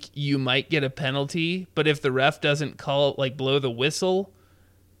think you might get a penalty, but if the ref doesn't blow the whistle,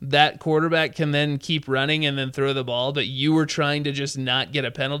 that quarterback can then keep running and then throw the ball, but you were trying to just not get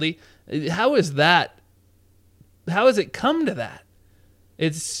a penalty. How is that? How has it come to that?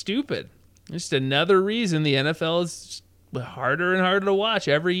 It's stupid. Just another reason the NFL is harder and harder to watch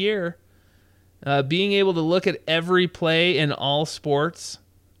every year. Being able to look at every play in all sports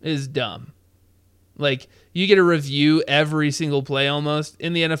is dumb. Like, you get to review every single play almost.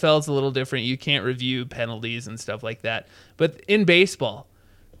 In the NFL, it's a little different. You can't review penalties and stuff like that. But in baseball,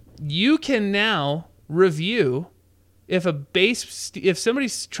 you can now review if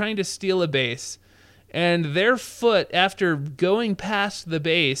somebody's trying to steal a base and their foot, after going past the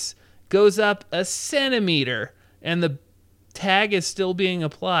base, goes up a centimeter and the tag is still being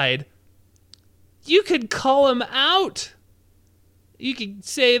applied, you could call him out. You could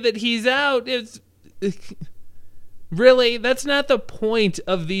say that he's out. Really? That's not the point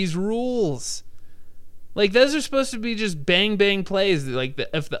of these rules. Like, those are supposed to be just bang, bang plays. Like,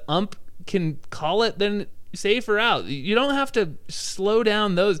 if the ump can call it, then safe or out. You don't have to slow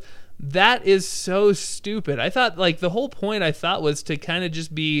down those. That is so stupid. I thought, like, the whole point I thought was to kind of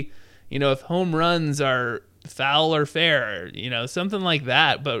just be, if home runs are foul or fair, something like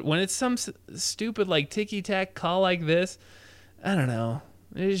that. But when it's some stupid, like, ticky-tack call like this, I don't know.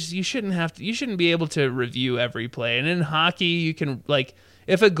 You shouldn't be able to review every play. And in hockey, you can, like,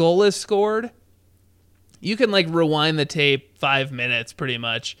 if a goal is scored, you can, like, rewind the tape 5 minutes pretty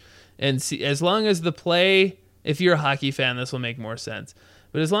much and see, as long as the play, if you're a hockey fan, this will make more sense.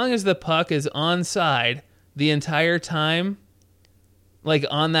 But as long as the puck is onside the entire time, like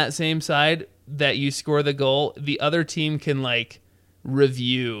on that same side that you score the goal, the other team can, like,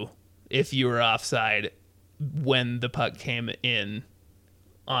 review if you were offside when the puck came in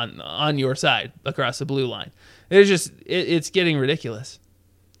on your side across the blue line. It's getting ridiculous.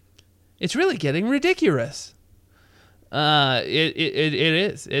 It's really getting ridiculous. It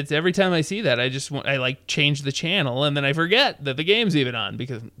is. It's every time I see that, I like change the channel and then I forget that the game's even on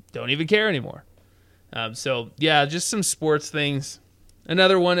because I don't even care anymore. So yeah, just some sports things.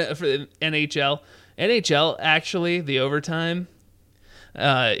 Another one for the NHL. NHL, actually, the overtime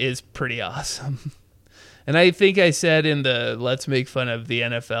is pretty awesome. And I think I said in the Let's Make Fun of the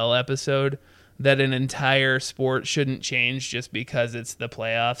NFL episode that an entire sport shouldn't change just because it's the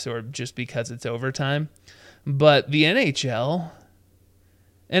playoffs or just because it's overtime. But the NHL,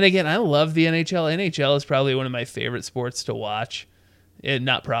 and again, I love the NHL. NHL is probably one of my favorite sports to watch.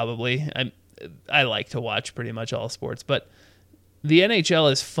 Not probably. I like to watch pretty much all sports. But the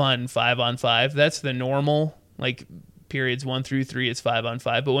NHL is fun 5-on-5. That's the normal, like, periods 1 through 3 is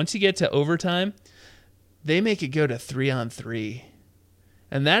 5-on-5. But once you get to overtime, they make it go to 3-on-3.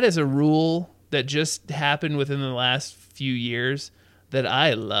 And that is a rule that just happened within the last few years that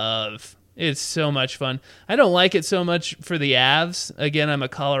I love. It's so much fun. I don't like it so much for the Avs. Again, I'm a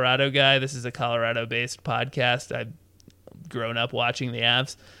Colorado guy. This is a Colorado-based podcast. I've grown up watching the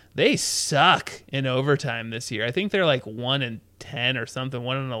Avs. They suck in overtime this year. I think they're like 1-10 or something,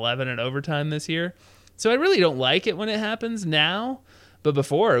 1-11 in overtime this year. So I really don't like it when it happens now, but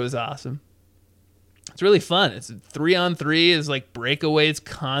before it was awesome. It's really fun. It's 3-on-3 is like breakaways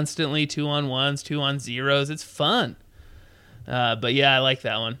constantly, 2-on-1s, 2-on-0s. It's fun. But yeah, I like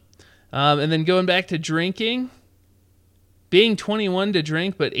that one. And then going back to drinking, being 21 to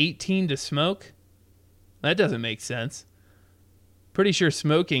drink but 18 to smoke, that doesn't make sense. Pretty sure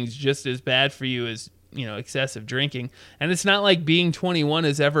smoking's just as bad for you as, excessive drinking. And it's not like being 21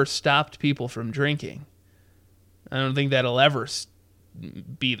 has ever stopped people from drinking. I don't think that'll ever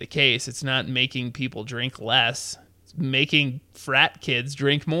be the case. It's not making people drink less. It's making frat kids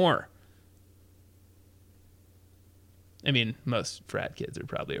drink more. I mean, most frat kids are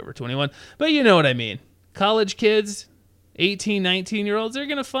probably over 21, but you know what I mean. College kids, 18, 19-year-olds, they're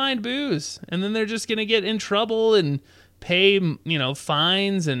going to find booze, and then they're just going to get in trouble and pay,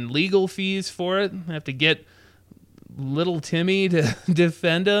 fines and legal fees for it. They have to get little Timmy to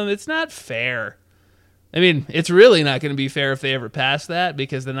defend them. It's not fair. I mean, it's really not going to be fair if they ever pass that,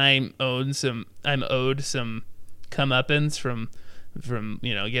 because then I'm owed some comeuppance from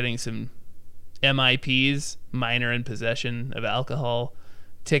getting some MIPs, minor in possession of alcohol,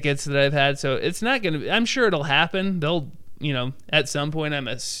 tickets that I've had. So it's not going to, I'm sure it'll happen. They'll, at some point, I'm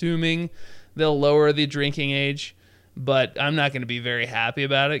assuming they'll lower the drinking age, but I'm not going to be very happy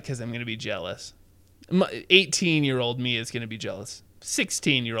about it because I'm going to be jealous. 18-year-old me is going to be jealous.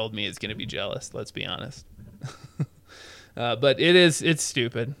 16-year-old me is going to be jealous. Let's be honest. But it's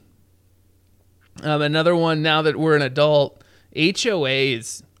stupid. Another one, now that we're an adult,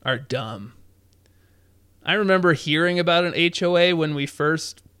 HOAs are dumb. I remember hearing about an HOA when we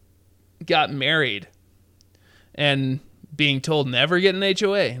first got married and being told never get an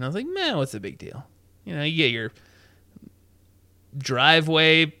HOA. And I was like, man, what's the big deal? You get your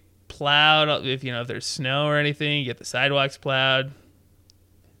driveway plowed. If there's snow or anything, you get the sidewalks plowed.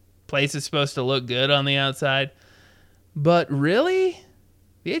 Place is supposed to look good on the outside. But really?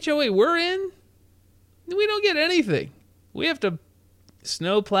 The HOA we're in? We don't get anything. We have to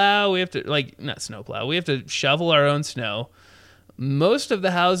snowplow. We have to, not snowplow. We have to shovel our own snow. Most of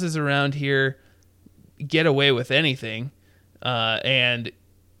the houses around here get away with anything. And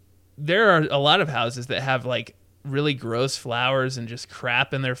there are a lot of houses that have, really gross flowers and just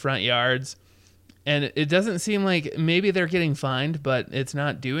crap in their front yards. And it doesn't seem like maybe they're getting fined, but it's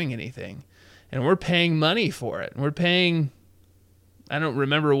not doing anything. And we're paying money for it. We're paying, I don't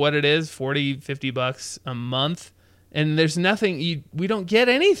remember what it is, $40, $50 a month. And there's nothing, we don't get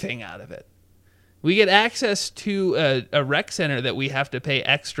anything out of it. We get access to a rec center that we have to pay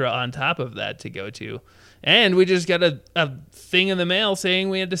extra on top of that to go to. And we just got a thing in the mail saying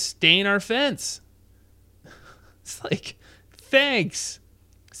we had to stain our fence. It's like, thanks.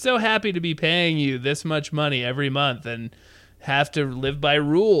 So happy to be paying you this much money every month and have to live by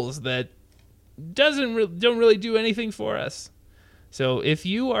rules that don't really do anything for us. So if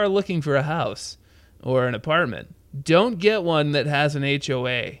you are looking for a house or an apartment, don't get one that has an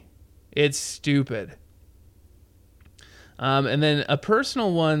HOA. It's stupid. And then a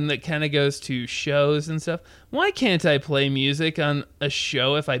personal one that kind of goes to shows and stuff. Why can't I play music on a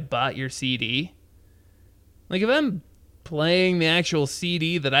show if I bought your CD? If I'm playing the actual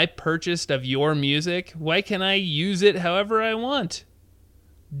CD that I purchased of your music, why can't I use it however I want?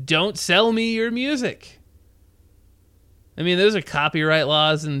 Don't sell me your music. I mean, those are copyright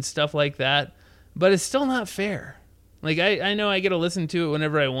laws and stuff like that, but it's still not fair. I know I get to listen to it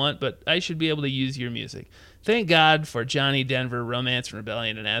whenever I want, but I should be able to use your music. Thank God for Johnny Denver, Romance and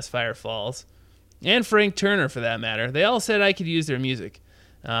Rebellion, and As Fire Falls, and Frank Turner for that matter. They all said I could use their music,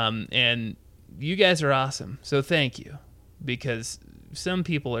 and you guys are awesome, so thank you, because some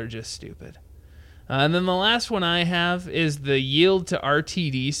people are just stupid. And then the last one I have is the yield to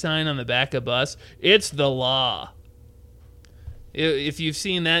RTD sign on the back of bus. It's the law. If you've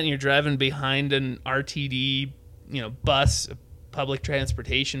seen that and you're driving behind an RTD, bus, a public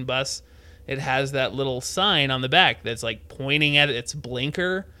transportation bus, it has that little sign on the back that's pointing at its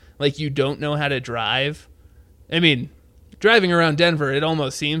blinker, like you don't know how to drive. I mean, driving around Denver, it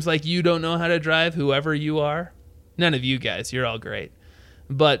almost seems like you don't know how to drive, whoever you are. None of you guys, you're all great.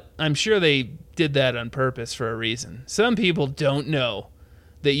 But I'm sure they did that on purpose for a reason. Some people don't know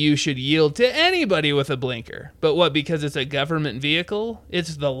that you should yield to anybody with a blinker. But what, because it's a government vehicle?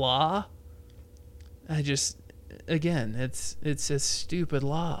 It's the law? It's a stupid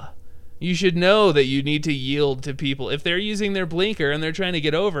law. You should know that you need to yield to people. If they're using their blinker and they're trying to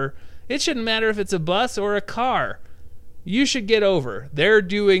get over, it shouldn't matter if it's a bus or a car. You should get over. They're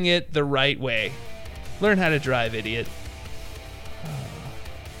doing it the right way. Learn how to drive, idiot.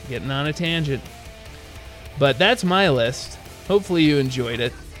 Getting on a tangent. But that's my list. Hopefully you enjoyed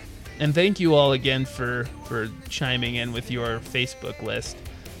it. And thank you all again for chiming in with your Facebook list.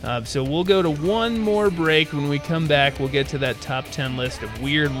 So we'll go to one more break. When we come back, we'll get to that top 10 list of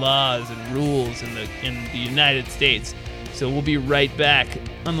weird laws and rules in the United States. So we'll be right back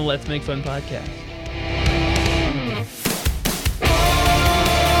on the Let's Make Fun podcast.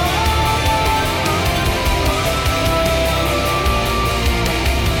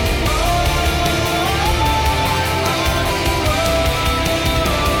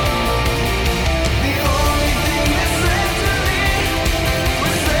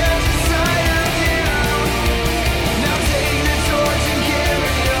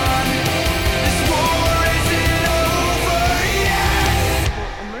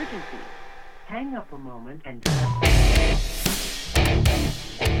 A moment and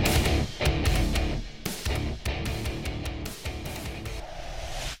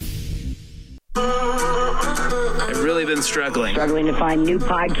I've really been struggling. Struggling to find new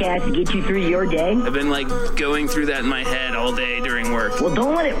podcasts to get you through your day? I've been going through that in my head all day during work. Well,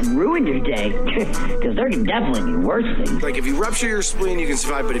 don't let it ruin your day, because there can definitely be worse things. If you rupture your spleen, you can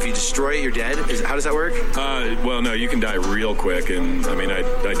survive, but if you destroy it, you're dead? How does that work? Well, no, you can die real quick, and I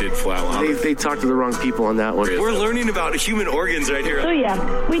did flatline. They talked to the wrong people on that one. We're learning about human organs right here. So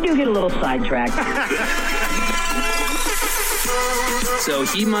yeah, we do get a little sidetracked. So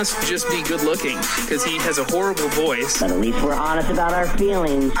he must just be good looking, because he has a horrible voice. But at least we're honest about our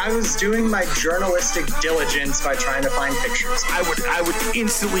feelings. I was doing my journalistic diligence by trying to find pictures. I would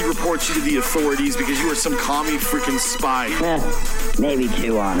instantly report you to the authorities because you are some commie freaking spy. Maybe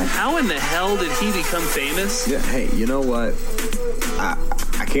too honest. How in the hell did he become famous? Yeah, hey, you know what?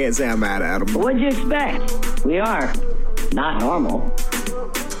 I can't say I'm mad at him. What'd you expect? We are not normal.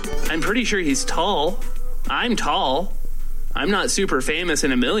 I'm pretty sure he's tall. I'm tall. I'm not super famous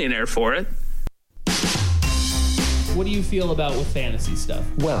and a millionaire for it. What do you feel about with fantasy stuff?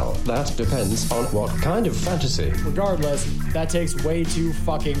 Well, that depends on what kind of fantasy. Regardless, that takes way too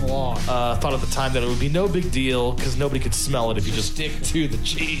fucking long. Thought at the time that it would be no big deal because nobody could smell it if you just stick to the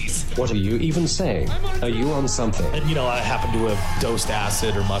cheese. What are you even saying? Are you on something? And, I happened to have dosed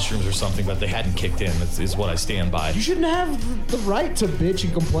acid or mushrooms or something, but they hadn't kicked in, is what I stand by. You shouldn't have the right to bitch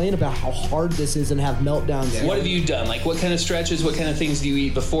and complain about how hard this is and have meltdowns. What have you done? Like, what kind of stretches, what kind of things do you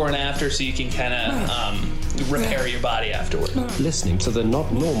eat before and after so you can kind of repair your body afterward? Listening to the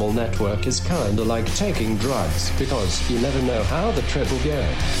Not Normal Network is kind of like taking drugs because you never know how the trip will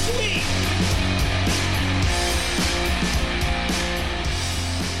go. Sweet!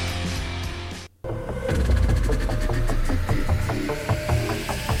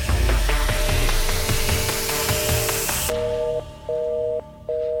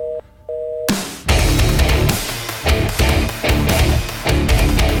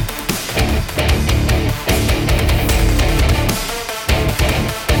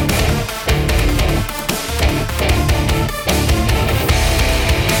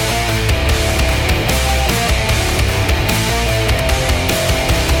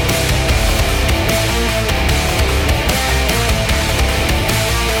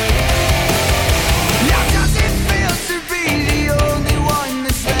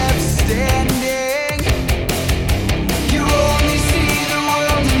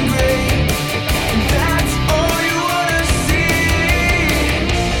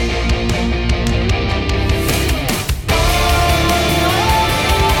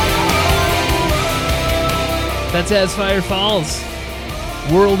 That's As Fire Falls.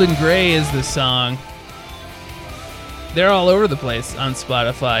 World in Gray is the song. They're all over the place on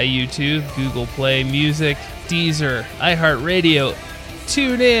Spotify, YouTube, Google Play Music, Deezer, iHeartRadio,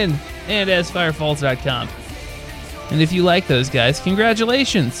 TuneIn, and AsFireFalls.com. And if you like those guys,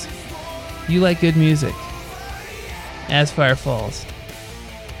 congratulations. You like good music. As Fire Falls.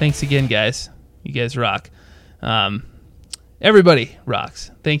 Thanks again, guys. You guys rock. Everybody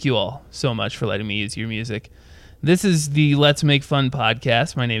rocks. Thank you all so much for letting me use your music. This is the Let's Make Fun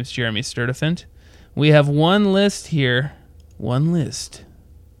podcast. My name is Jeremy Sturdivant. We have one list here. One list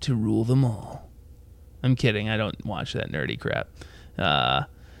to rule them all. I'm kidding. I don't watch that nerdy crap.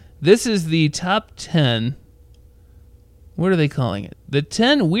 This is the top 10... What are they calling it? The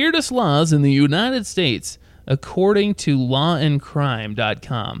 10 weirdest laws in the United States, according to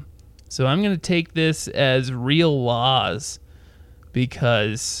lawandcrime.com. So I'm going to take this as real laws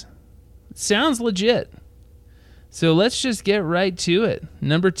because it sounds legit. So let's just get right to it.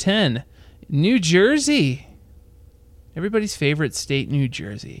 Number 10, New Jersey. Everybody's favorite state, New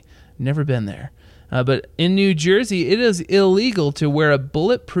Jersey. Never been there. But in New Jersey, it is illegal to wear a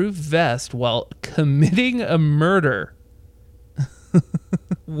bulletproof vest while committing a murder.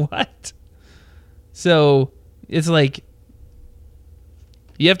 What? So it's like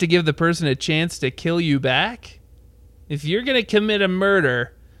you have to give the person a chance to kill you back? If you're going to commit a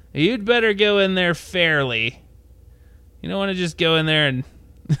murder, you'd better go in there fairly. You don't want to just go in there and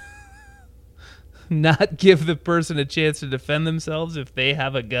not give the person a chance to defend themselves if they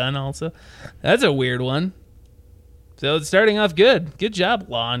have a gun also. That's a weird one. So it's starting off good. Good job,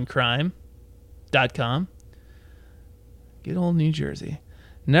 lawandcrime.com. Good old New Jersey.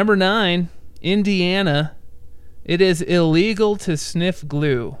 Number 9, Indiana. It is illegal to sniff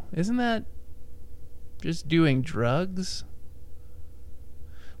glue. Isn't that just doing drugs?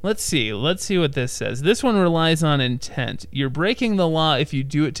 Let's see what this says. This one relies on intent. You're breaking the law if you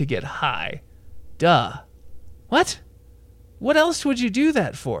do it to get high. Duh. What? What else would you do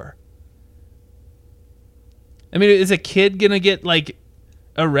that for? I mean, is a kid gonna get,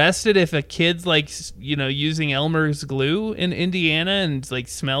 arrested if a kid's, using Elmer's glue in Indiana and,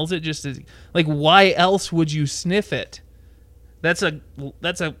 smells it just as... why else would you sniff it? That's a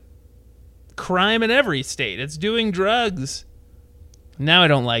crime in every state. It's doing drugs. Now I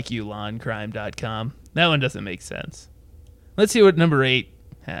don't like you, lawandcrime.com. That one doesn't make sense. Let's see what number 8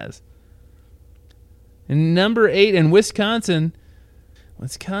 has. And number 8 in Wisconsin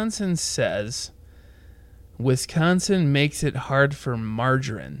says, Wisconsin makes it hard for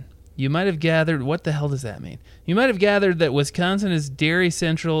margarine. You might have gathered, what the hell does that mean? You might have gathered that Wisconsin is dairy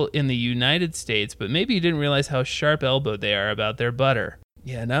central in the United States, but maybe you didn't realize how sharp-elbowed they are about their butter.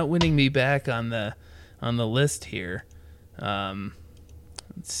 Yeah, not winning me back on the list here.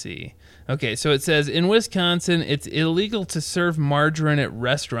 Let's see. Okay, so it says, in Wisconsin, it's illegal to serve margarine at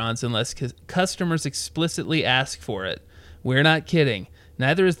restaurants unless customers explicitly ask for it. We're not kidding.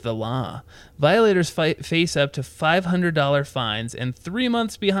 Neither is the law. Violators face up to $500 fines and 3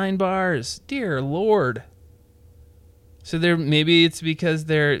 months behind bars. Dear Lord. So maybe it's because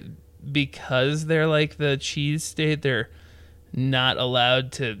they're because they're like the cheese state, they're not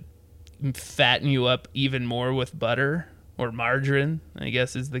allowed to fatten you up even more with butter or margarine, I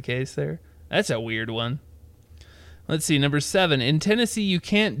guess is the case there. That's a weird one. Let's see, number 7. In Tennessee, you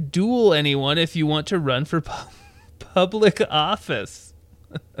can't duel anyone if you want to run for public office.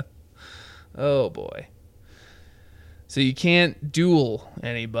 Oh, boy. So you can't duel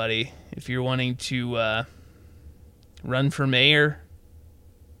anybody if you're wanting to run for mayor.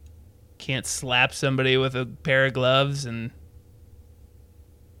 Can't slap somebody with a pair of gloves and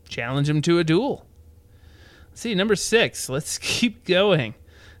challenge them to a duel. Let's see, number 6. Let's keep going.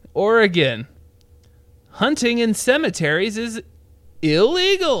 Oregon. Hunting in cemeteries is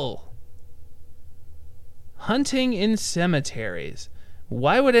illegal. Hunting in cemeteries.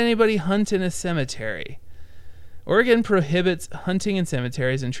 Why would anybody hunt in a cemetery? Oregon prohibits hunting in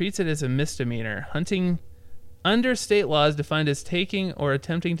cemeteries and treats it as a misdemeanor. Hunting under state law is defined as taking or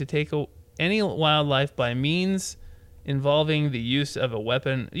attempting to take any wildlife by means involving the use of a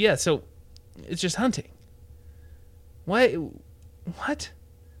weapon. Yeah, so it's just hunting. Why? What?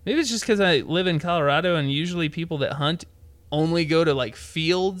 Maybe it's just because I live in Colorado and usually people that hunt only go to like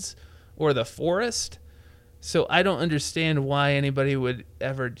fields or the forest. So I don't understand why anybody would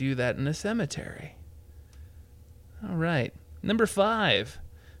ever do that in a cemetery. All right. Number 5.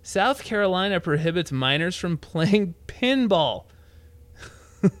 South Carolina prohibits minors from playing pinball.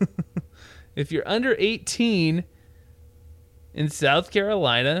 If you're under 18 in South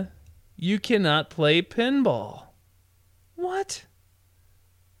Carolina, you cannot play pinball. What?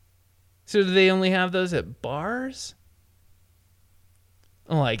 So do they only have those at bars?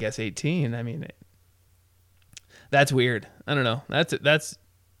 Oh, I guess 18. I mean, that's weird. I don't know. That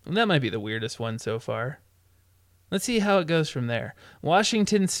might be the weirdest one so far. Let's see how it goes from there.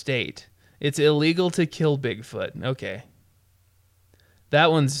 Washington State. It's illegal to kill Bigfoot. Okay.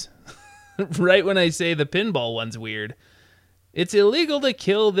 That one's right when I say the pinball one's weird. It's illegal to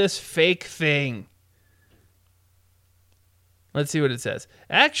kill this fake thing. Let's see what it says.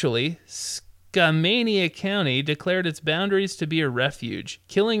 Actually, Skamania County declared its boundaries to be a refuge.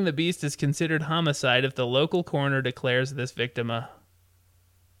 Killing the beast is considered homicide if the local coroner declares this victim a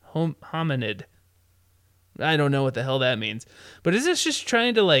hominid. I don't know what the hell that means. But is this just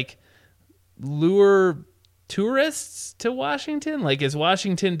trying to, like, lure tourists to Washington? Like, is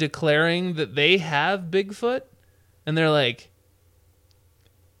Washington declaring that they have Bigfoot? And they're like,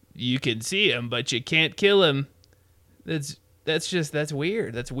 you can see him, but you can't kill him. That's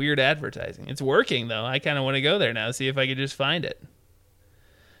weird. That's weird advertising. It's working, though. I kind of want to go there now, see if I could just find it.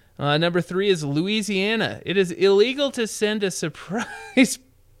 Number 3 is Louisiana. It is illegal to send a surprise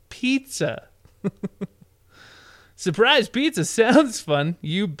pizza. Surprise pizza sounds fun.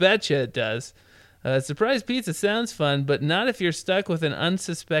 You betcha it does. Surprise pizza sounds fun, but not if you're stuck with an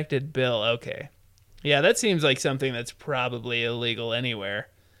unsuspected bill. Okay. Yeah, that seems like something that's probably illegal anywhere.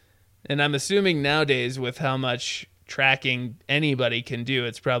 And I'm assuming nowadays with how much tracking anybody can do,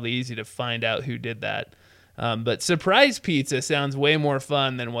 it's probably easy to find out who did that. But surprise pizza sounds way more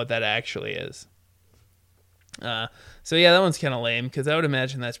fun than what that actually is. So yeah, that one's kind of lame because I would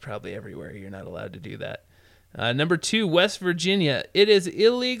imagine that's probably everywhere. You're not allowed to do that. Number 2, West Virginia. It is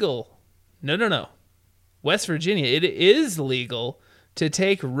illegal. No. West Virginia, it is legal to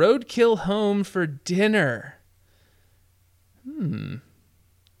take roadkill home for dinner.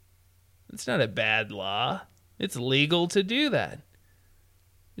 It's not a bad law. It's legal to do that.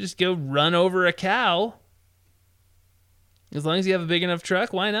 Just go run over a cow. As long as you have a big enough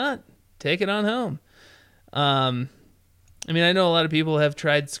truck, why not? Take it on home. I mean, I know a lot of people have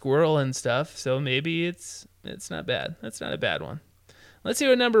tried squirrel and stuff, so maybe it's not bad. That's not a bad one. Let's see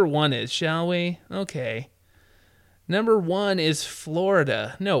what number 1 is, shall we? Okay. Number 1 is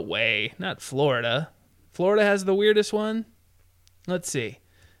Florida. No way, not Florida. Florida has the weirdest one? Let's see.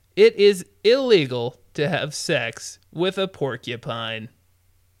 It is illegal to have sex with a porcupine.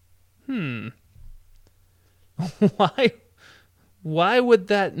 Why would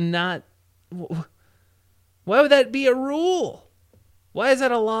that not... Why would that be a rule? Why is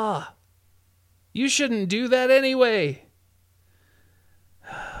that a law? You shouldn't do that anyway.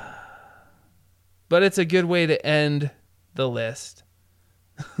 But it's a good way to end the list.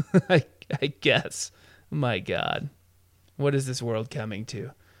 I guess. My God. What is this world coming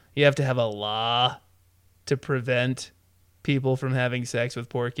to? You have to have a law to prevent people from having sex with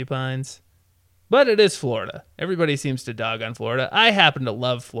porcupines. But it is Florida. Everybody seems to dog on Florida. I happen to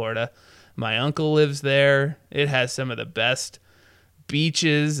love Florida. My uncle lives there. It has some of the best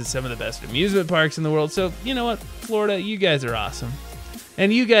beaches and some of the best amusement parks in the world. So, you know what? Florida, you guys are awesome.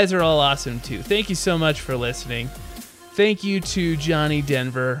 And you guys are all awesome, too. Thank you so much for listening. Thank you to Johnny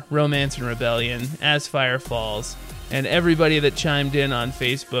Denver, Romance and Rebellion, As Fire Falls, and everybody that chimed in on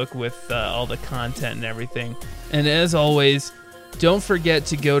Facebook with all the content and everything. And as always, don't forget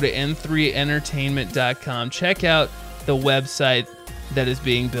to go to n3entertainment.com. Check out the website that is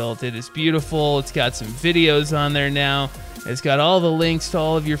being built. It is beautiful. It's got some videos on there now. It's got all the links to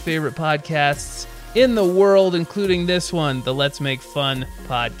all of your favorite podcasts in the world, including this one, the Let's Make Fun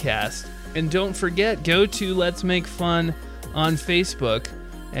podcast. And don't forget, go to Let's Make Fun on Facebook,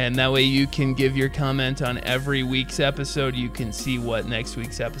 and that way you can give your comment on every week's episode. You can see what next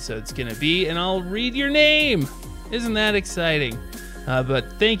week's episode's going to be, and I'll read your name. Isn't that exciting?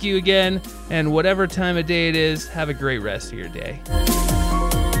 But thank you again, and whatever time of day it is, have a great rest of your day.